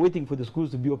tell you, we are waiting for the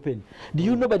schools to be open. Do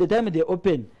you know by the time they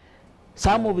open,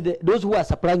 some of those who are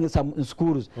supplying some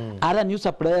schools, other new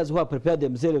suppliers who have prepared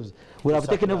themselves will have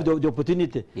taken off the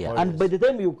opportunity. And by the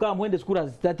time you come, when the school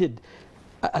has started,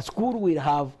 a school will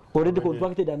have already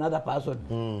contracted another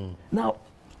person. Now,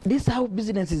 this is how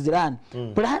business is run.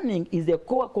 Planning is the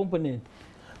core component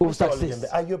of success.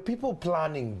 Are your people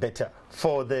planning better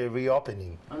for the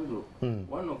reopening? Andrew,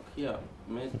 one of here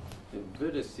made a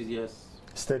very serious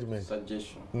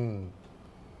suggestion.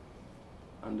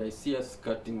 And I see us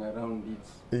cutting around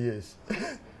it. Yes.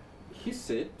 He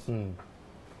said,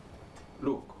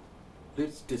 look,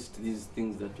 let's test these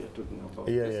things that we are talking about.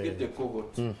 Let's get a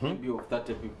cohort, maybe of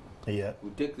 30 people. We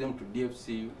take them to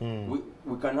DFCU.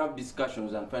 We can have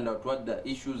discussions and find out what the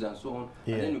issues and so on.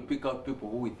 And then we pick out people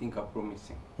who we think are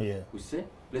promising. We say,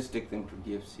 let's take them to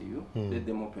DFCU, let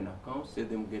them open accounts, let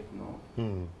them get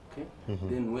known. Okay.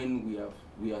 Then when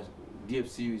we are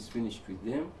DFCU is finished with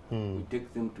them, we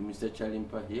take them to Mr.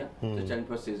 Chalimpa here. Mr.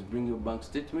 Chalimpa says, bring your bank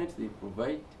statement, they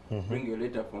provide. Bring your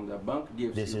letter from the bank,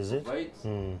 DFCU provides.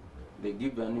 They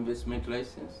give an investment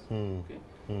license. Okay.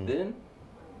 Then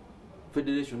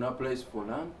Federation applies for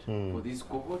land for this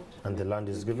cohort. And the land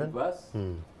is given? Us,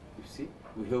 you see,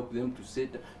 we help them to set,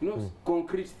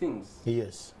 concrete things.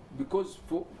 Yes. Because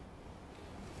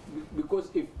because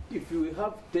if you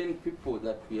have 10 people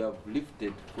that we have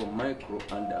lifted from micro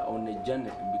and are on a journey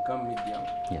to become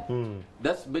medium,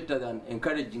 that's better than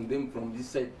encouraging them from this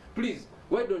side. Please,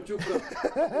 why don't you come?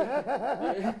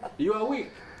 You are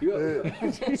weak.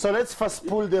 So let's first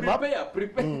pull them up.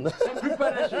 Prepare. Some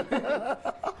preparation.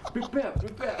 Prepare.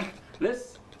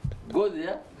 Let's go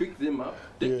there, pick them up,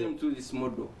 take them to this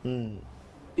model.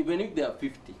 Even if they are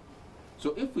 50.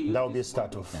 So if we use that would be a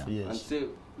start off, and say,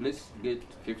 let's get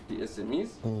 50 SMEs.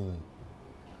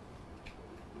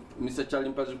 Mr.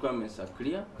 Chalimpa's requirements are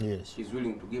clear. Yes. He's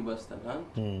willing to give us the land.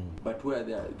 But where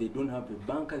they don't have a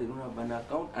banker, they don't have an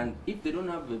account, and if they don't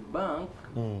have a bank,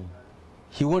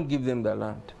 he won't give them the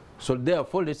land. So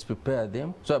therefore, let's prepare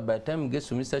them. So by the time it gets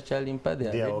to Mr. Chalimpa,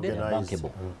 they are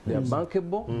bankable. They are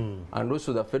bankable, and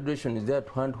also the federation is there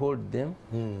to handhold them.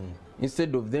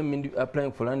 Instead of them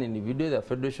applying for land individually, the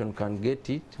federation can get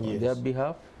it on their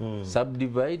behalf,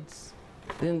 subdivides,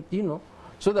 then, you know,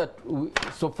 so that,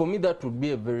 so for me that would be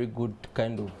a very good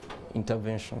kind of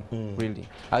intervention, really,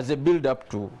 as a build-up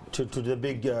to the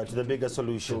bigger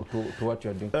solution. To what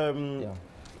you're doing.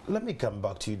 Let me come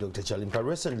back to you, Dr. Chalimpa.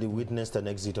 Recently witnessed an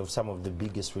exit of some of the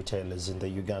biggest retailers in the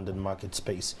Ugandan market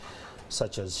space,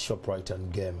 such as ShopRite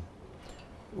and Game.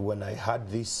 When I heard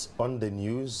this on the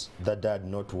news that had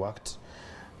not worked,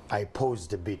 I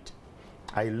paused a bit.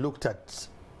 I looked at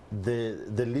the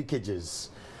leakages.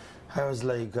 I was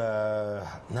like,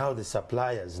 now the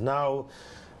suppliers, now,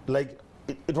 like,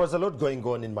 it was a lot going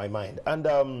on in my mind. And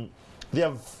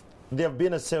there have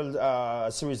been a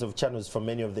series of channels for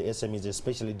many of the SMEs,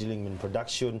 especially dealing in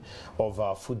production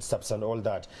of foodstuffs and all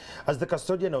that. As the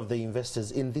custodian of the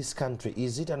investors in this country,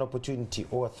 is it an opportunity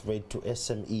or a threat to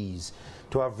SMEs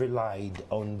to have relied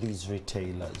on these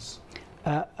retailers?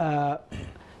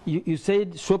 You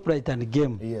said ShopRite and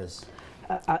Game. Yes.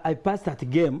 I passed that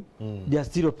Game. They are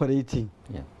still operating.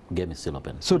 Yeah, Game is still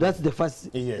open. So that's the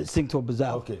first thing to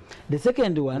observe. Okay. The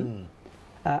second one,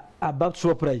 about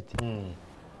ShopRite.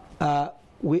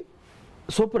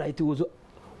 ShopRite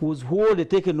was wholly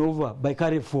taken over by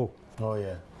Carrefour. Oh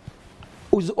yeah.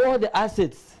 With all the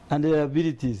assets and the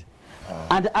liabilities.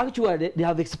 And actually they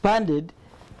have expanded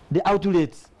the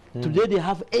outlets. Today they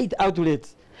have 8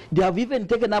 outlets. They have even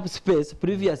taken up space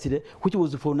previously, which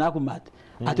was for Nakumat,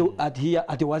 at here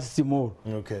at Wasisi Mall.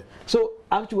 Okay. So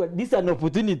actually this is an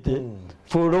opportunity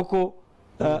for local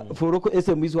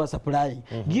SMEs who are supplying.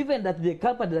 Given that the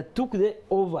company that took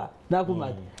over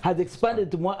Nakumat has expanded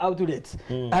to more outlets,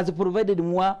 has provided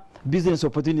more business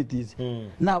opportunities.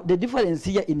 Now the difference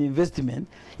here in investment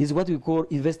is what we call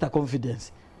investor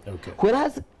confidence. Okay.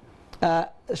 Whereas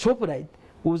ShopRite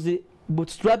was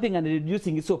bootstrapping and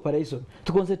reducing its operation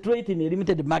to concentrate in a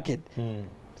limited market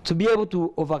to be able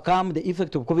to overcome the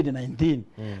effect of COVID-19.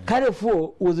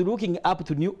 Carrefour was looking up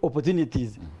to new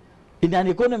opportunities in an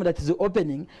economy that is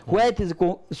opening, where it is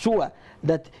sure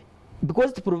that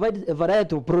because it provides a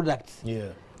variety of products,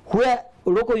 where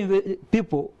local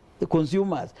people,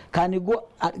 consumers,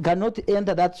 cannot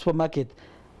enter that supermarket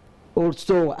or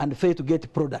store and fail to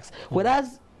get products.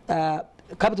 Whereas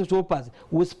capital shoppers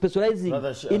was specializing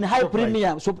in high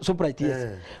premium,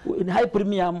 in high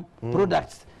premium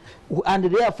products, and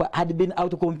therefore had been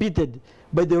outcompeted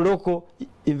by the local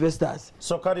investors.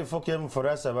 So Carrefour came for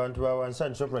us about and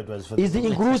ShopRite was for It's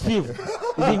inclusive.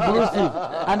 It's inclusive.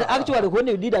 And actually when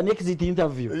we did an exit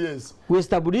interview, we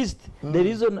established the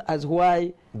reason as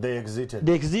why they exited.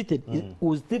 It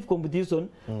was stiff competition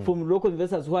from local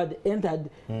investors who had entered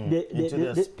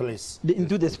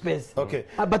into the space. Okay.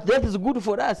 But that is good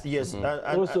for us. Yes.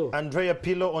 Also, Andrea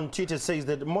Pillow on Twitter says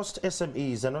that most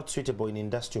SMEs are not suitable in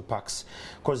industrial parks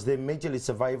because they majorly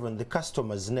survive on the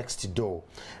customers next door.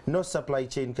 No supply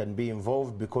chain can be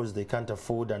involved because they can't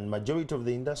afford, and majority of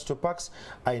the industrial parks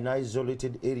are in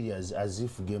isolated areas as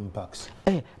if game parks.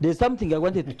 There's something I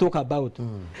wanted to talk about.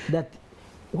 That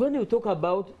when you talk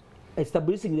about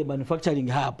establishing the manufacturing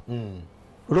hub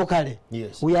locally,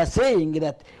 we are saying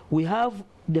that we have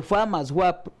the farmers who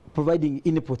are providing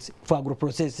inputs for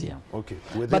agro-processing. Okay.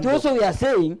 But also we are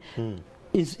saying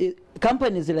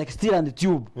companies like Steel and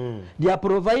Tube, they are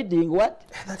providing what?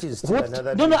 That is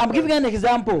no, I'm giving an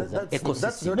example.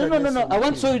 That's no. I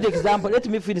want to show you the example. Let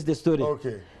me finish the story.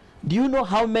 Okay. Do you know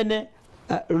how many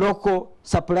local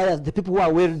suppliers, the people who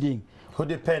are welding, who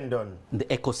depend on the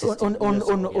ecosystem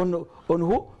on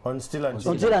who? On Steel and Tube.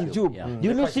 On Steel and Tube. Do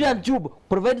you know Steel and Tube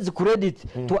provides credit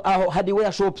to our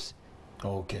hardware shops?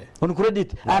 Okay. On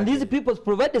credit. And these people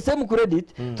provide the same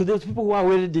credit to those people who are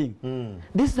welding.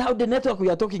 This is how the network we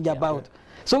are talking about.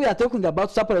 So we are talking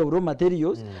about supply of raw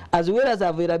materials as well as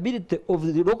availability of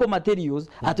the local materials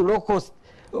at low cost,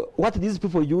 what these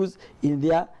people use in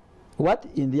their what?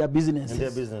 In their businesses. In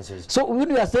their businesses. So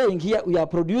when we are saying here we are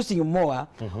producing more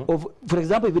of, for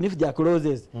example, even if they are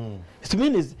closes, it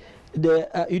means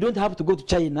you don't have to go to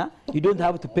China, you don't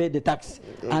have to pay the tax,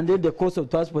 and then the cost of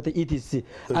transport, etc.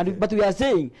 But we are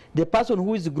saying the person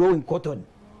who is growing cotton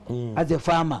as a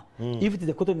farmer, if it is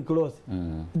a cotton cloth,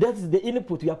 that's the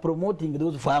input we are promoting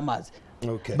those farmers.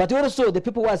 Okay. But also the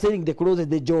people who are selling the clothes,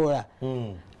 the jewelry,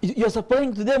 you're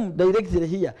supplying to them directly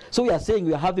here. So we are saying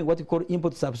we are having what we call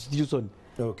import substitution.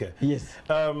 Okay. Yes.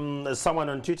 Someone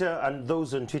on Twitter, and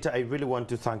those on Twitter, I really want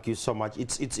to thank you so much.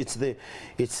 It's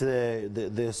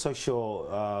the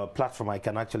social platform I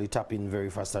can actually tap in very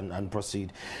fast and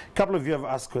proceed. A couple of you have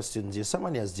asked questions here.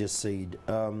 Someone has just said,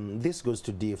 this goes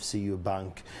to DFCU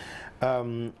Bank.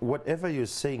 Whatever you're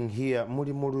saying here,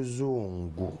 muri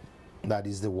muruzungu. That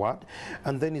is the word.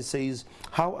 And then it says,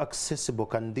 how accessible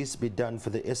can this be done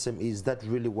for the SMEs that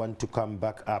really want to come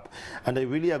back up? And I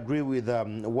really agree with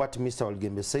what Mr.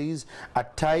 Olgembe says.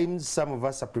 At times, some of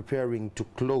us are preparing to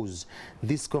close.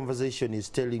 This conversation is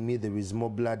telling me there is more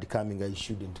blood coming, I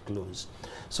shouldn't close.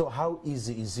 So how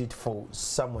easy is it for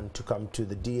someone to come to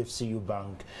the DFCU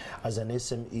Bank as an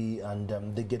SME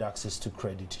and they get access to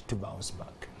credit to bounce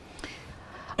back?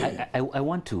 I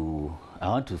want to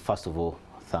first of all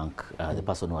thank the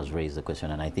person who has raised the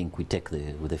question, and I think we take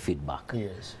the feedback.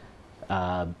 Yes.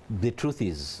 The truth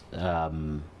is,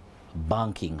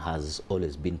 banking has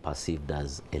always been perceived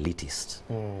as elitist,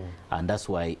 and that's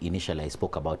why initially I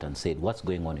spoke about and said what's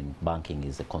going on in banking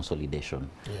is a consolidation.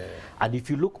 Yeah. And if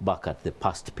you look back at the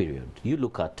past period, you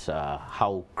look at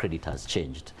how credit has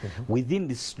changed. Within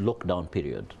this lockdown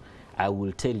period, I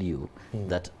will tell you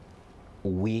that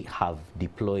we have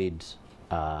deployed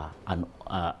a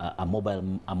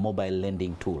mobile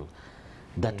lending tool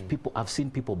that I've seen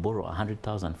people borrow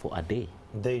 100,000 for a day.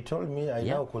 They told me I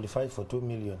now qualify for 2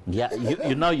 million. Yeah,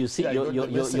 you see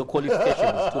your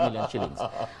qualification is 2 million shillings,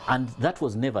 and that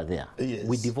was never there. Yes.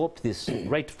 We developed this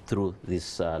right through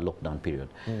this lockdown period.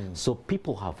 So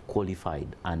people have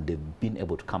qualified and they've been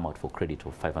able to come out for credit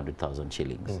of 500,000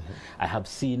 shillings. I have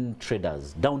seen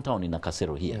traders downtown in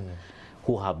Nakasero here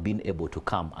who have been able to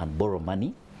come and borrow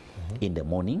money in the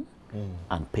morning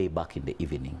and pay back in the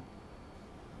evening.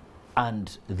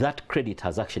 And that credit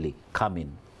has actually come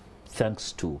in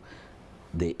thanks to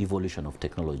the evolution of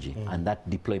technology, and that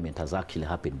deployment has actually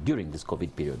happened during this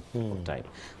COVID period of time.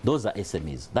 Those are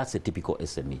SMEs. That's a typical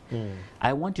SME.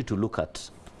 I want you to look at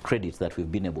credits that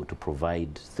we've been able to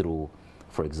provide through,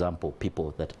 for example,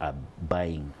 people that are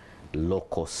buying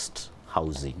low-cost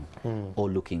housing or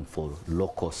looking for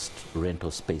low-cost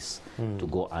rental space to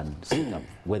go and set up,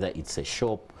 whether it's a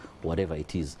shop, whatever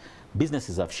it is.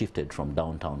 Businesses have shifted from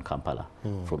downtown Kampala,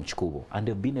 from Chikubo, and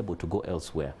they've been able to go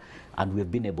elsewhere, and we've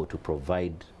been able to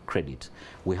provide credit.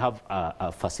 We have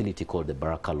a facility called the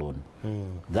Baraka Loan.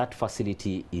 That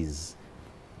facility is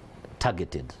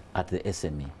targeted at the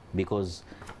SME because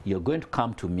you're going to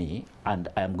come to me and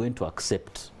I'm going to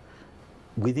accept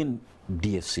within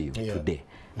DFCU today.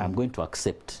 I'm going to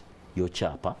accept your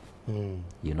chapa,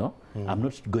 you know. I'm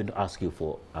not going to ask you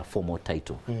for a formal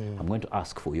title. I'm going to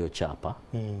ask for your chapa.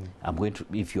 I'm going to,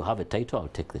 if you have a title, I'll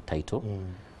take the title.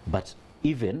 But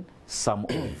even some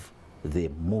of the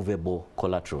movable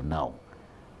collateral now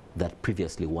that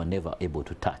previously were never able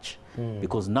to touch,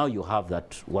 because now you have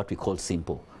that, what we call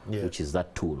simple, which is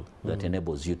that tool that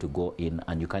enables you to go in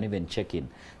and you can even check in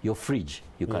your fridge.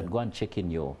 You can go and check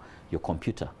in your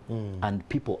computer, and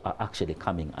people are actually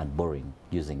coming and borrowing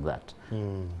using that,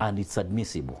 and it's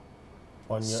admissible.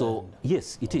 So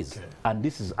yes, it is, and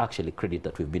this is actually credit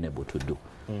that we've been able to do.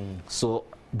 So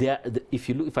there,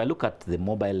 if I look at the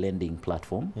mobile lending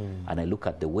platform and I look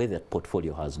at the way that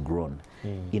portfolio has grown,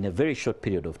 in a very short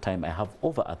period of time, I have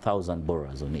over 1,000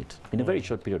 borrowers on it in a very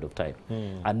short period of time,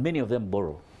 and many of them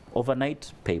borrow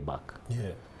overnight, pay back.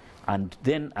 And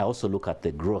then I also look at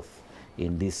the growth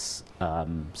in this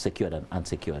secured and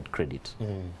unsecured credit,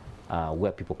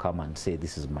 where people come and say,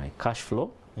 this is my cash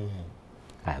flow.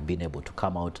 I have been able to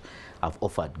come out. I've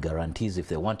offered guarantees. If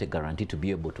they want a guarantee to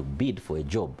be able to bid for a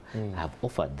job, I have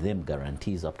offered them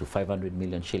guarantees up to 500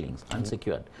 million shillings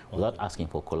unsecured without asking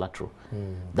for collateral.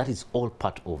 That is all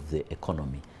part of the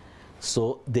economy.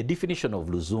 So the definition of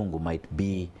Luzungu might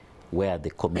be where they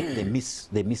commit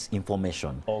the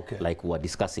misinformation, like we were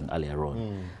discussing earlier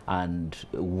on. And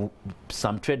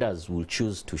some traders will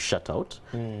choose to shut out,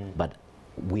 but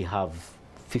we have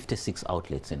 56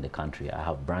 outlets in the country. I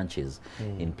have branches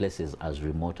in places as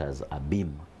remote as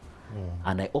Abim.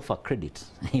 And I offer credit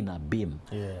in Abim,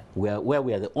 where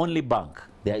we are the only bank.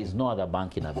 There is no other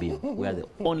bank in Abim. We are the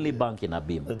only bank in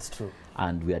Abim. That's true.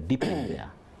 And we are deep in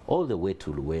there. all the way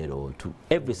to Luero, to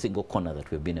every single corner that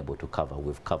we've been able to cover.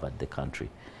 We've covered the country,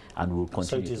 and we'll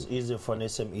continue. So it is easier for an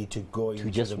SME to go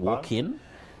into just the walk bank, in,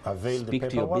 avail speak the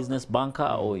to your business banker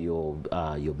or your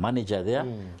manager there,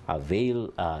 avail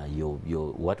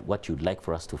what you'd like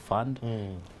for us to fund,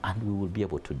 and we will be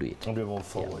able to do it. And we move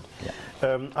forward.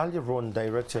 Yeah. Ali Ron,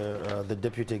 Director, the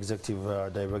Deputy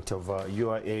Executive Director of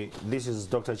UIA, this is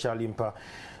Dr. Chalimpa.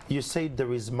 You said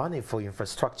there is money for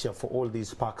infrastructure for all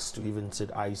these parks, to even said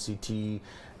ICT,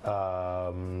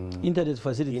 internet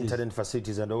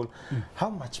facilities and all. How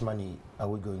much money are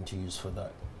we going to use for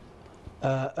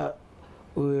that?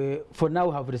 For now,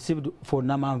 we have received for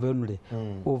Naman only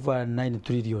over 9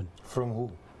 trillion. From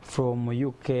who? From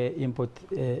UK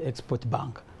Export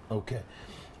Bank. Okay.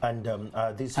 And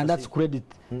that's credit.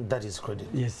 That is credit.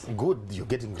 Yes. Good. You're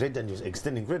getting credit and you're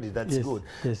extending credit. That's good.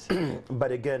 Yes.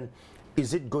 But again,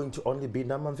 is it going to only be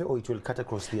Namanve, or it will cut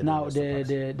across the other? Now,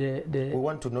 we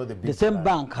want to know the same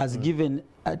bank has given,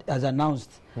 has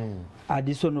announced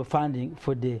additional funding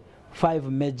for the 5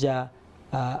 major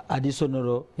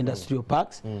additional industrial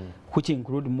parks, which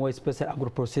include more special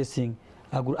agro-processing,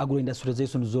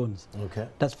 agro-industrialization zones. Okay.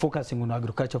 That's focusing on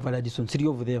agriculture value addition. 3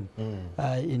 of them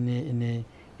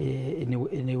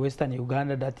in western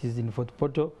Uganda, that is in Fort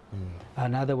Portal,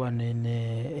 another one in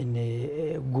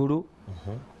Gulu,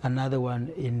 another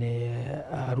one in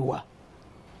Arua.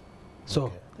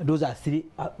 So those are 3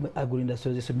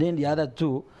 agro-industrialization. Then the other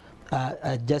 2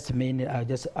 are just mainly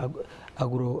just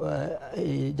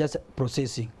just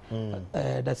processing.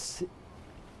 That's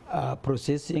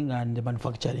processing and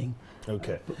manufacturing.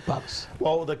 Okay. Parks.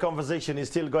 Well, the conversation is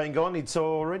still going on. It's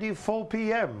already 4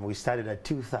 p.m. We started at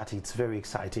 2:30. It's very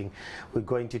exciting. We're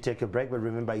going to take a break, but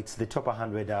remember, it's the top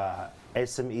 100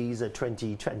 SMEs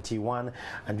 2021,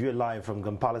 and we're live from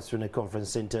Kampala Student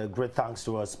Conference Center. Great thanks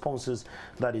to our sponsors,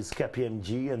 that is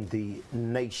KPMG and the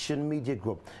Nation Media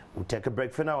Group. We'll take a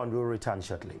break for now, and we'll return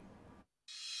shortly.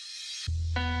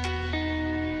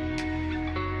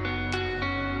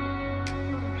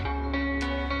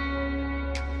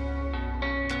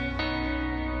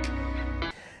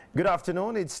 Good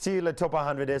afternoon. It's still a top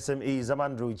 100 SMEs. I'm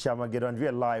Andrew Chamagero, and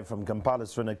we're live from Kampala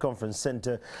Student Conference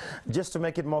Center. Just to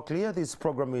make it more clear, this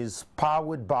program is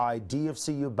powered by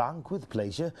DFCU Bank with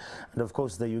pleasure, and of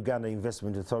course the Uganda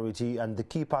Investment Authority, and the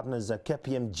key partners are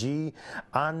KPMG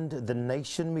and the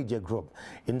Nation Media Group.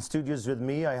 In studios with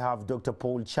me, I have Dr.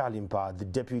 Paul Chalimpa, the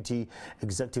Deputy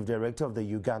Executive Director of the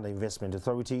Uganda Investment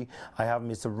Authority. I have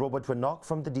Mr. Robert Wenok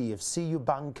from the DFCU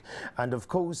Bank, and of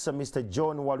course Mr.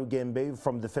 John Walugembe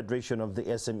from the Federation of the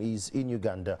SMEs in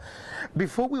Uganda.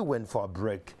 Before we went for a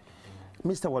break,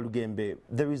 Mr. Walugembe,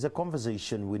 there is a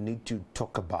conversation we need to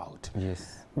talk about.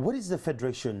 Yes. What is the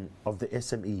Federation of the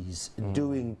SMEs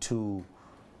doing to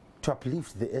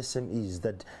uplift the SMEs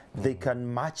that they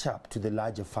can match up to the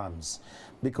larger firms?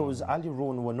 Because Ali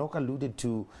Ron Wanok alluded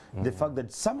to the fact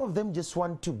that some of them just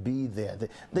want to be there.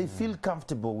 They feel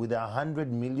comfortable with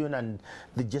 100 million and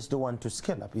they just don't want to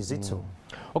scale up. Is it so?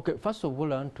 Okay, first of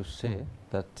all, I want to say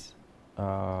that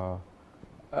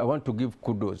I want to give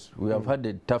kudos. We have had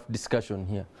a tough discussion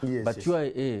here. Yes, but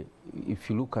UIA, if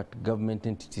you look at government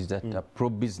entities that are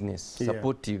pro-business,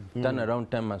 supportive, turnaround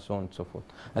time and so on and so forth,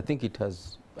 I think it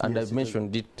has, and I've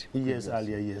mentioned it. Yes,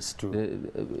 earlier, yes, true.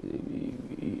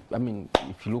 I mean,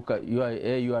 if you look at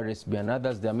UIA, URSB and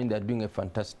others, they're doing a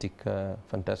fantastic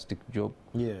job,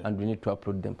 and we need to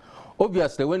applaud them.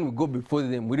 Obviously, when we go before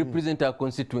them, we represent our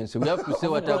constituency. We have to say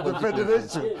what our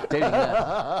constituency is telling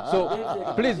us.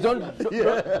 So please don't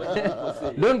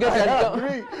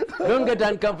get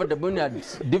uncomfortable when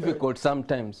it's difficult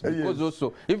sometimes. Because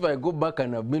also, if I go back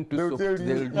and I've been too soft,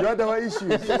 you had our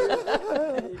issues.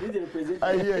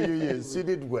 I hear you, yes. You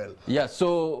did well. Yeah,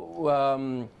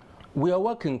 so we are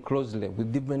working closely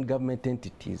with different government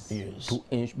entities to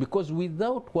ensure, because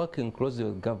without working closely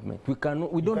with government, we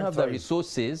don't have the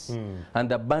resources and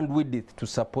the bandwidth to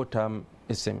support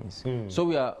SMEs. So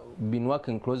we have been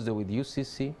working closely with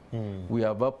UCC. We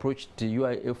have approached the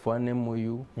UIF for an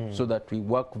MOU so that we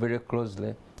work very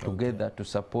closely together to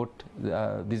support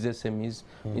these SMEs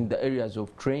in the areas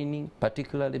of training,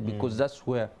 particularly because that's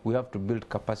where we have to build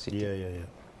capacity.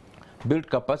 Build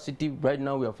capacity. Right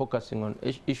now we are focusing on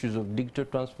issues of digital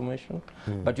transformation,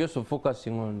 but you're also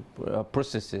focusing on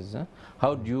processes.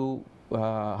 How do you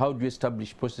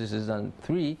establish processes? And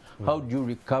 3, how do you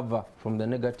recover from the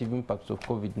negative impacts of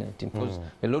COVID-19? Because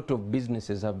a lot of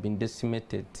businesses have been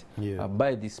decimated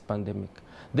by this pandemic.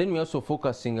 Then we're also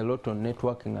focusing a lot on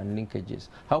networking and linkages.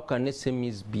 How can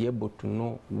SMEs be able to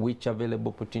know which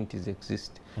available opportunities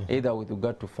exist, either with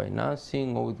regard to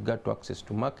financing or with regard to access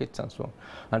to markets and so on?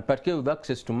 And particularly with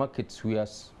access to markets, we are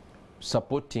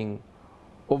supporting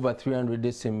over 300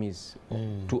 SMEs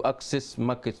to access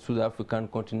markets to the African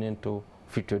continental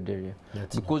free trade area.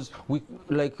 Because we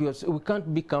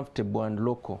can't be comfortable and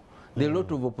local. There are a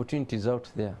lot of opportunities out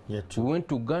there. We went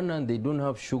to Ghana and they don't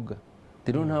have sugar.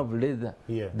 They don't have leather.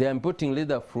 They are importing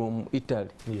leather from Italy.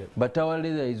 But our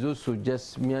leather is also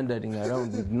just meandering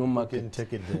around with no market.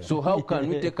 Take it there. So how can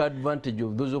we take advantage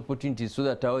of those opportunities so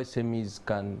that our SMEs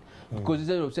can... Because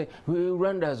instead of saying,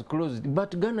 Rwanda has closed,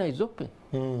 but Ghana is open.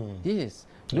 Yes.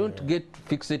 Don't get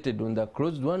fixated on the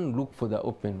closed one, look for the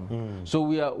open one. So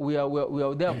we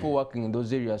are therefore working in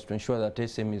those areas to ensure that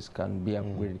SMEs can be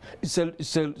upgraded. It's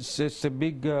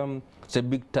a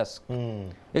big task.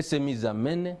 SMEs are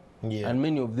many, and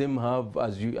many of them have,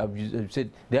 as you said,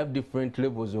 they have different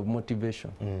levels of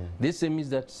motivation. The SMEs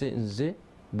that say,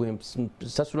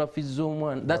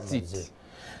 that's it.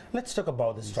 Let's talk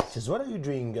about the structures. What are you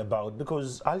doing about,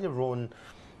 because earlier on,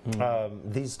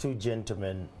 these two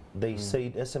gentlemen, they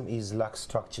said SMEs lack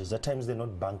structures. At times they're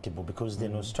not bankable because there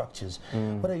are no structures.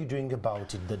 What are you doing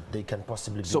about it that they can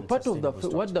possibly build? So part of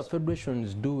what the Federation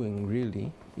is doing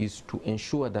really is to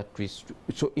ensure that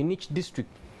so in each district,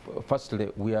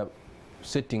 firstly, we are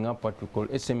setting up what we call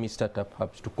SME startup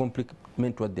hubs to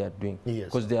complement what they are doing.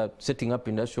 Because they are setting up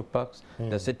industrial parks,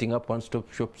 they're setting up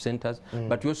one-stop shop centers,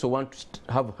 but we also want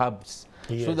to have hubs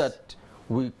so that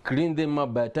we clean them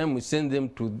up. By the time we send them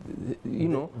to,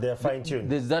 they're fine-tuned.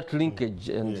 There's that linkage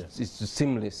and it's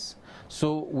seamless.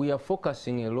 So we are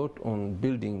focusing a lot on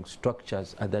building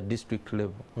structures at the district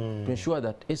level to ensure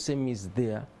that SMEs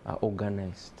there are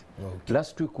organized.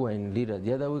 Last week we were in Lira,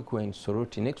 the other week we were in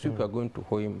Soroti, next week we are going to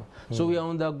Hoima. So we are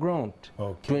on the ground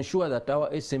to ensure that our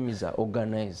SMEs are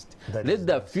organized. Let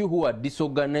the few who are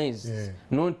disorganized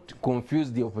not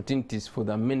confuse the opportunities for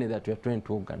the many that we are trying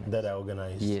to organize. That are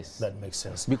organized. Yes. That makes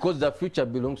sense. Because the future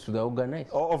belongs to the organized.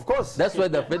 Oh, of course. That's why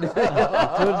the Federation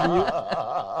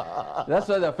that's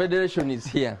why the Federation is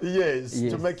here. Yes,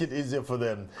 to make it easier for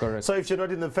them. Correct. So if you're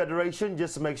not in the Federation,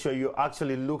 just make sure you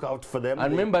actually look out for them.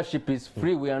 And membership is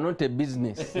free. We are not a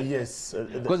business. Yes.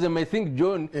 Because they may think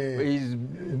John is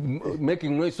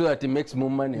making noise so that he makes more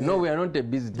money. No, we are not a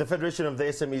business. The Federation of the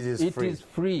SMEs is free. It is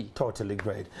free. Totally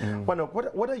great.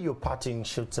 What are your parting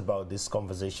shots about this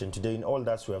conversation today in all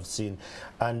that we have seen?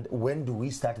 And when do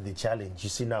we start the challenge? You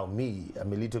see now,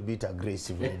 I'm a little bit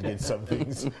aggressive in some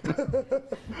things.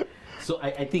 So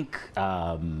I think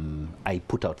I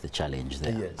put out the challenge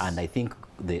there. And I think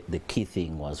the key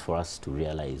thing was for us to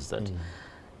realize that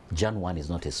Jan 1 is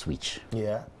not a switch.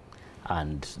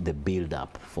 And the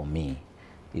build-up for me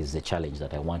is the challenge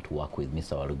that I want to work with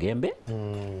Mr. Walugembe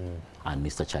and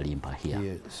Mr. Chalimpa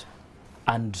here.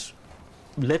 And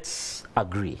let's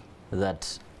agree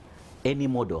that any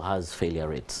model has failure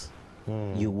rates.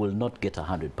 You will not get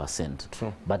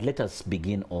 100%. But let us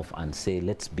begin off and say,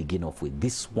 let's begin off with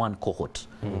this one cohort.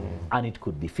 And it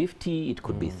could be 50, it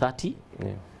could be 30.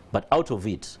 But out of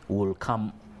it will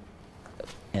come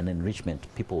an enrichment.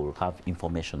 People will have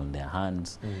information on their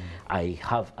hands. I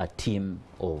have a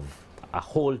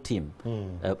whole team,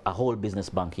 a whole business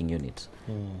banking unit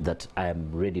that I am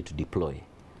ready to deploy.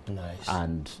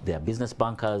 And there are business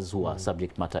bankers who are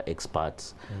subject matter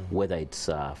experts, whether it's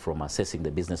from assessing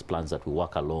the business plans that we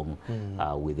work along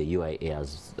with the UIA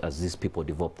as these people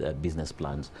develop their business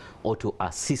plans, or to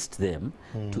assist them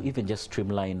to even just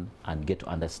streamline and get to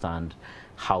understand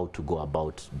how to go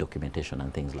about documentation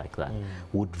and things like that.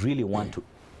 Would really want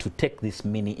to take this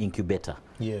mini incubator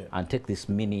and take this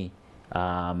mini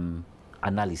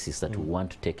analysis that we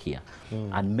want to take here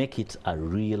and make it a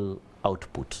real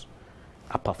output,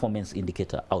 a performance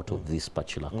indicator out of this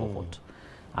particular cohort.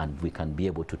 And we can be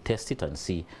able to test it and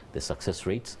see the success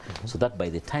rates so that by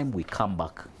the time we come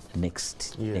back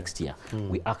next year,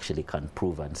 we actually can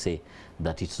prove and say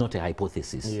that it's not a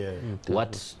hypothesis.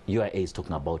 What UIA is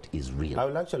talking about is real. I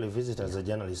will actually visit as a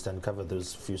journalist and cover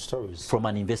those few stories. From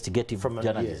an investigative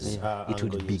journalist, it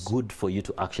would be good for you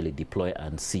to actually deploy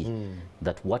and see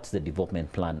that what's the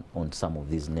development plan on some of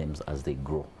these names as they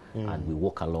grow. And we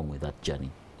walk along with that journey.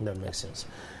 That makes sense.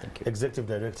 Thank you. Executive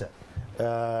Director,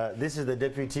 this is the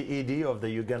Deputy ED of the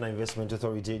Uganda Investment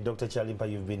Authority. Dr. Chalimpa,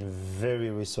 you've been very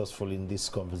resourceful in this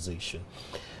conversation.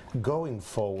 Going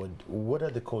forward, what are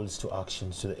the calls to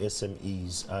actions to the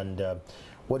SMEs, and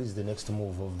what is the next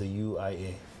move of the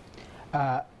UIA?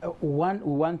 One,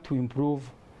 we want to improve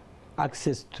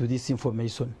access to this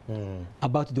information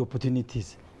about the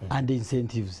opportunities and the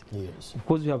incentives.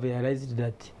 Because we have realized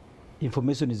that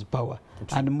information is power,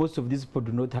 and most of these people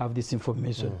do not have this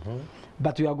information.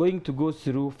 But we are going to go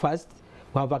through first.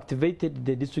 We have activated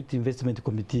the district investment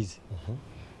committees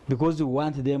because we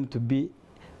want them to be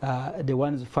the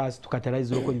ones first to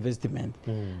catalyze local investment.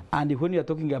 And when you are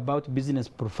talking about business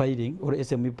profiling or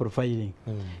SME profiling,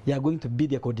 you are going to be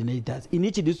the coordinators. In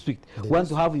each district, want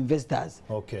to have investors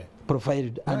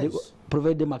profiled and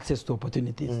provide them access to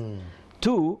opportunities.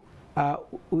 2,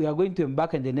 we are going to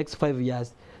embark in the next 5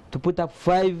 years to put up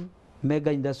 5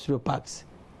 mega industrial parks.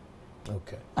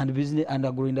 And business and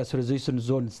agro-industrialization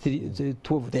zones, 2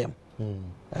 of them,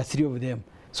 3 of them.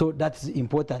 So that's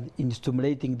important in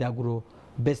stimulating the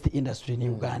agro-based industry in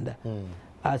Uganda.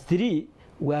 3,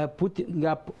 we are putting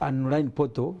up an online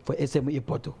portal for SME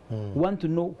portal. We want to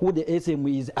know who the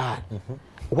SMEs are.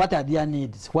 What are their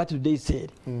needs? What do they say?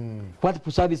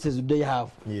 What services do they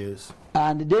have?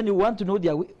 And then you want to know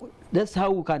their. That's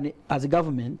how we can, as a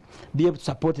government, be able to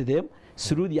support them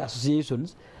through the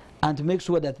associations and to make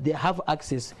sure that they have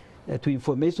access to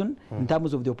information in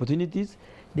terms of the opportunities.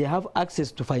 They have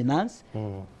access to finance.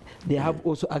 They have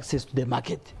also access to the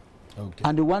market.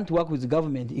 And we want to work with the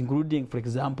government, including, for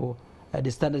example, the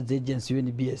standards agency,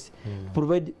 UNBS,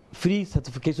 provide free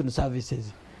certification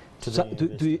services to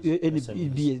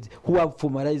UNBS who have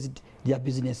formalized their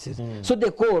businesses. So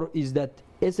the core is that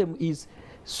SMEs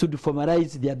should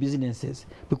formalize their businesses,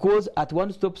 because at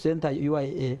One Stop Center,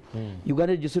 UIA,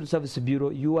 Uganda Judicial Service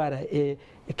Bureau, URA,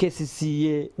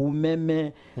 KCCA,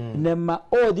 UMEME, NEMA,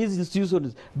 all these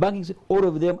institutions, banking, all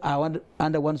of them are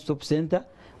under One Stop Center,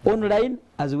 online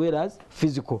as well as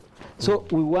physical. So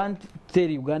we want to tell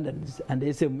Ugandans and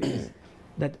SMEs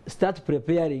that start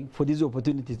preparing for these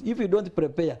opportunities. If you don't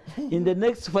prepare, in the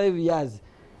next 5 years,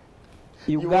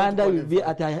 Uganda will be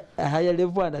at a higher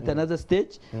level and at another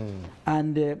stage.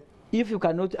 And if you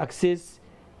cannot access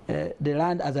the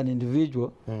land as an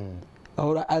individual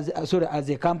or as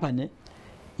a company,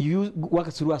 you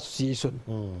work through association.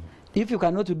 If you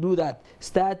cannot do that,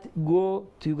 go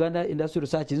to Uganda Industrial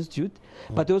Research Institute,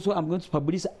 but also I'm going to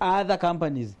publish other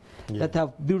companies that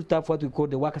have built up what we call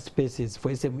the workspaces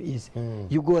for SMEs.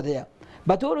 You go there.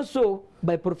 But also,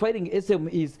 by profiling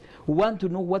SMEs, we want to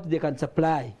know what they can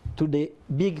supply to the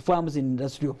big farms in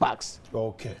industrial parks.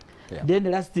 Then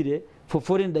lastly, for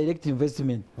foreign direct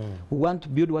investment, we want to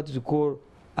build what is called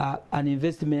an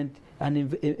investment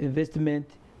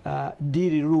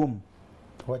deal room.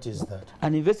 What is that?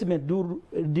 An investment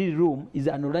deal room is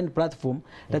an online platform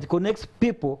that connects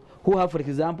people who have, for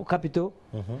example, capital,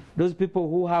 those people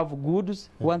who have goods,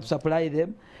 want to supply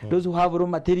them, those who have raw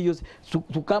materials,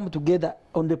 to come together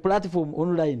on the platform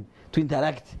online to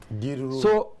interact.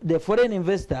 So the foreign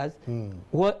investors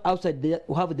who are outside there,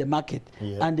 who have the market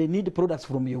and they need products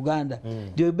from Uganda,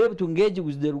 they will be able to engage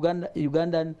with the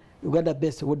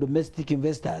Uganda-based or domestic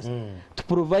investors to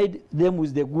provide them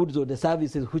with the goods or the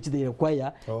services which they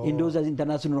require in those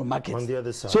international markets. On the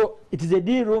other side. So it is a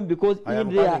deal room, because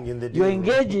in there you're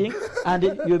engaging and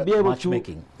you'll be able to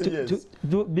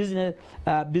do business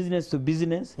to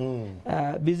business,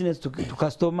 business to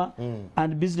customer,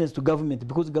 and business to government,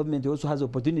 because government also has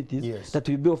opportunities that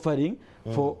we'll be offering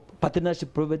for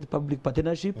partnership, private-public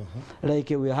partnership,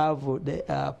 like we have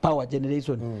the power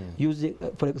generation, using,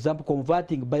 for example,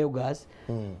 converting biogas,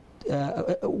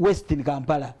 waste in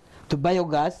Kampala, to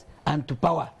biogas and to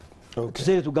power, to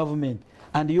sell to government.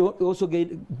 And you also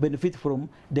benefit from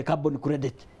the carbon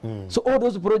credit. So all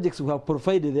those projects, we have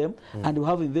provided them, and we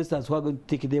have investors who are going to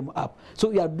take them up. So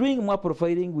we are doing more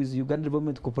profiling with Uganda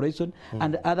Development Corporation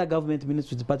and other government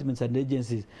ministries, departments, and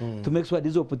agencies to make sure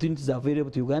these opportunities are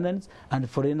available to Ugandans and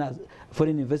foreign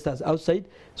investors outside,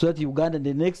 so that Uganda in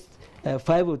the next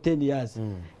 5 or 10 years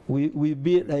we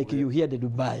be like you hear the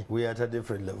Dubai. We are at a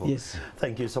different level. Yes.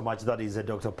 Thank you so much. That is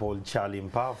Dr. Paul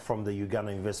Chalimpa from the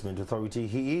Uganda Investment Authority.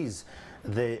 He is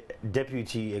the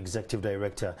Deputy Executive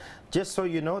Director. Just so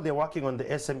you know, they're working on the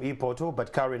SME portal,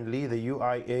 but currently the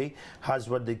UIA has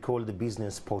what they call the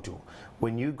business portal.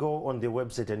 When you go on their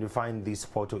website and you find this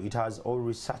portal, it has all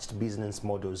researched business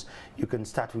models you can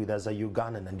start with as a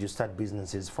Ugandan, and you start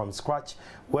businesses from scratch,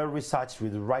 well researched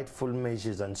with rightful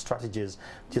measures and strategies.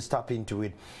 Just tap into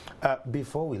it.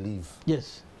 Before we leave,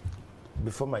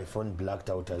 before my phone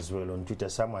blacked out as well on Twitter,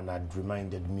 someone had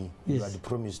reminded me you had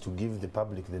promised to give the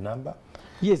public the number.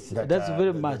 Yes, that's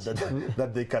very much.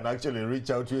 That they can actually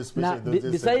reach out to you, especially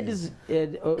those besides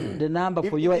the number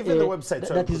for your even the website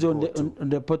that is on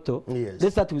the portal.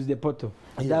 Let's start with the portal.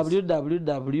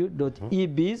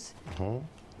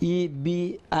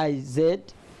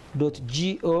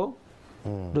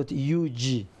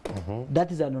 www.ebiz.go.ug.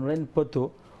 That is an online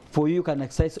portal. For you can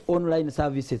access online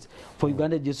services for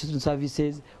Uganda Judicial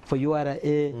Services, for URA,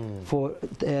 for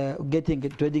getting a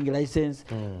trading license,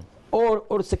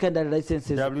 or secondary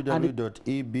licenses.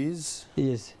 www.ebiz.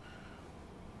 Yes.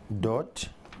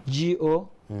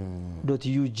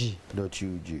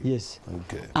 Yes.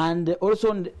 Okay. And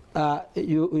also on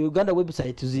Uganda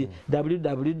website is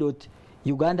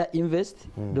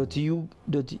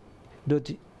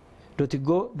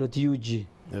www.ugandainvest.go.ug.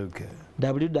 Okay.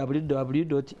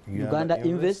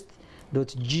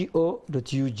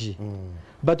 www.ugandainvest.go.ug.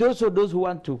 But also those who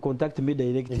want to contact me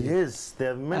directly. Yes,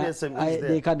 there are many SMEs there.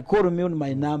 They can call me on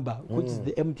my number, which is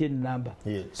the MTN number.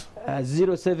 Yes.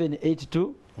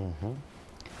 0782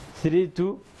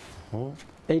 32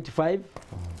 85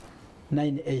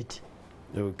 98.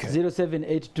 Okay.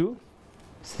 0782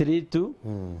 32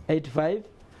 85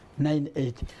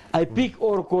 98. I pick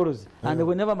all calls, and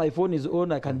whenever my phone is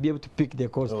on, I can be able to pick the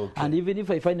calls. Okay. And even if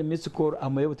I find a missed call,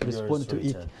 I'm able to respond to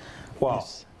it. Wow,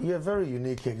 yes. You're a very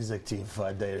unique executive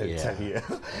director here.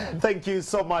 Thank you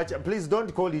so much. Please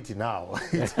don't call it now.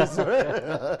 It is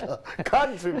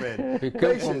countrymen. It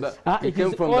came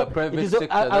from the private sector.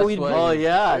 Oh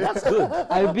yeah, that's good.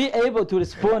 I'll be able to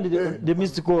respond to the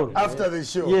missed call after the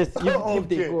show. Yes, if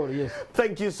they call. Yes.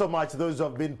 Thank you so much, those who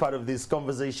have been part of this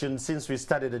conversation since we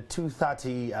started at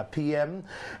 2:30 p.m.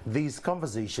 These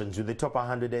conversations with the top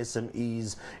 100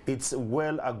 SMEs, it's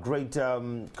a great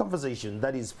conversation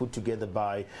that is put together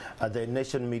by the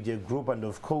Nation Media Group and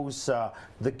of course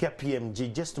the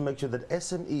KPMG, just to make sure that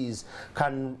SMEs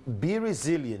can be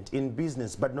resilient in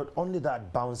business, but not only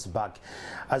that, bounce back.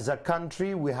 As a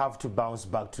country, we have to bounce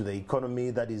back to the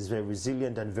economy that is very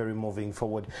resilient and very moving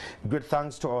forward. Great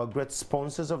thanks to our great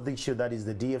sponsors of the show, that is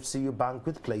the DFCU Bank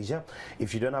with Pleasure.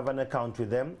 If you don't have an account with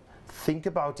them, think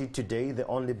about it today. The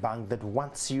only bank that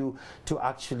wants you to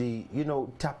actually,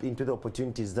 tap into the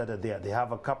opportunities that are there. They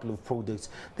have a couple of products.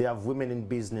 They have women in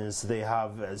business. They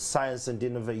have science and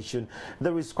innovation.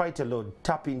 There is quite a lot.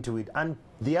 Tap into it. And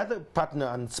the other partner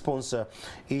and sponsor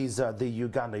is the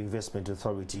Uganda Investment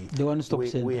Authority. The one-stop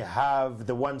center. We have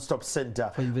the one-stop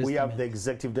center. We have the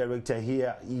executive director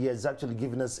here. He has actually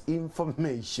given us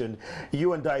information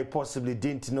you and I possibly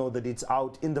didn't know that it's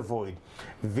out in the void.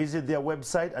 Visit their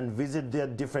website and visit their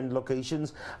different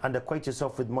locations and acquaint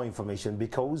yourself with more information,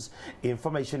 because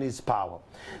information is power.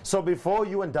 So before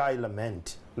you and I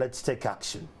lament, let's take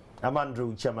action. I'm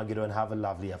Andrew Chamagido, and have a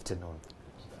lovely afternoon.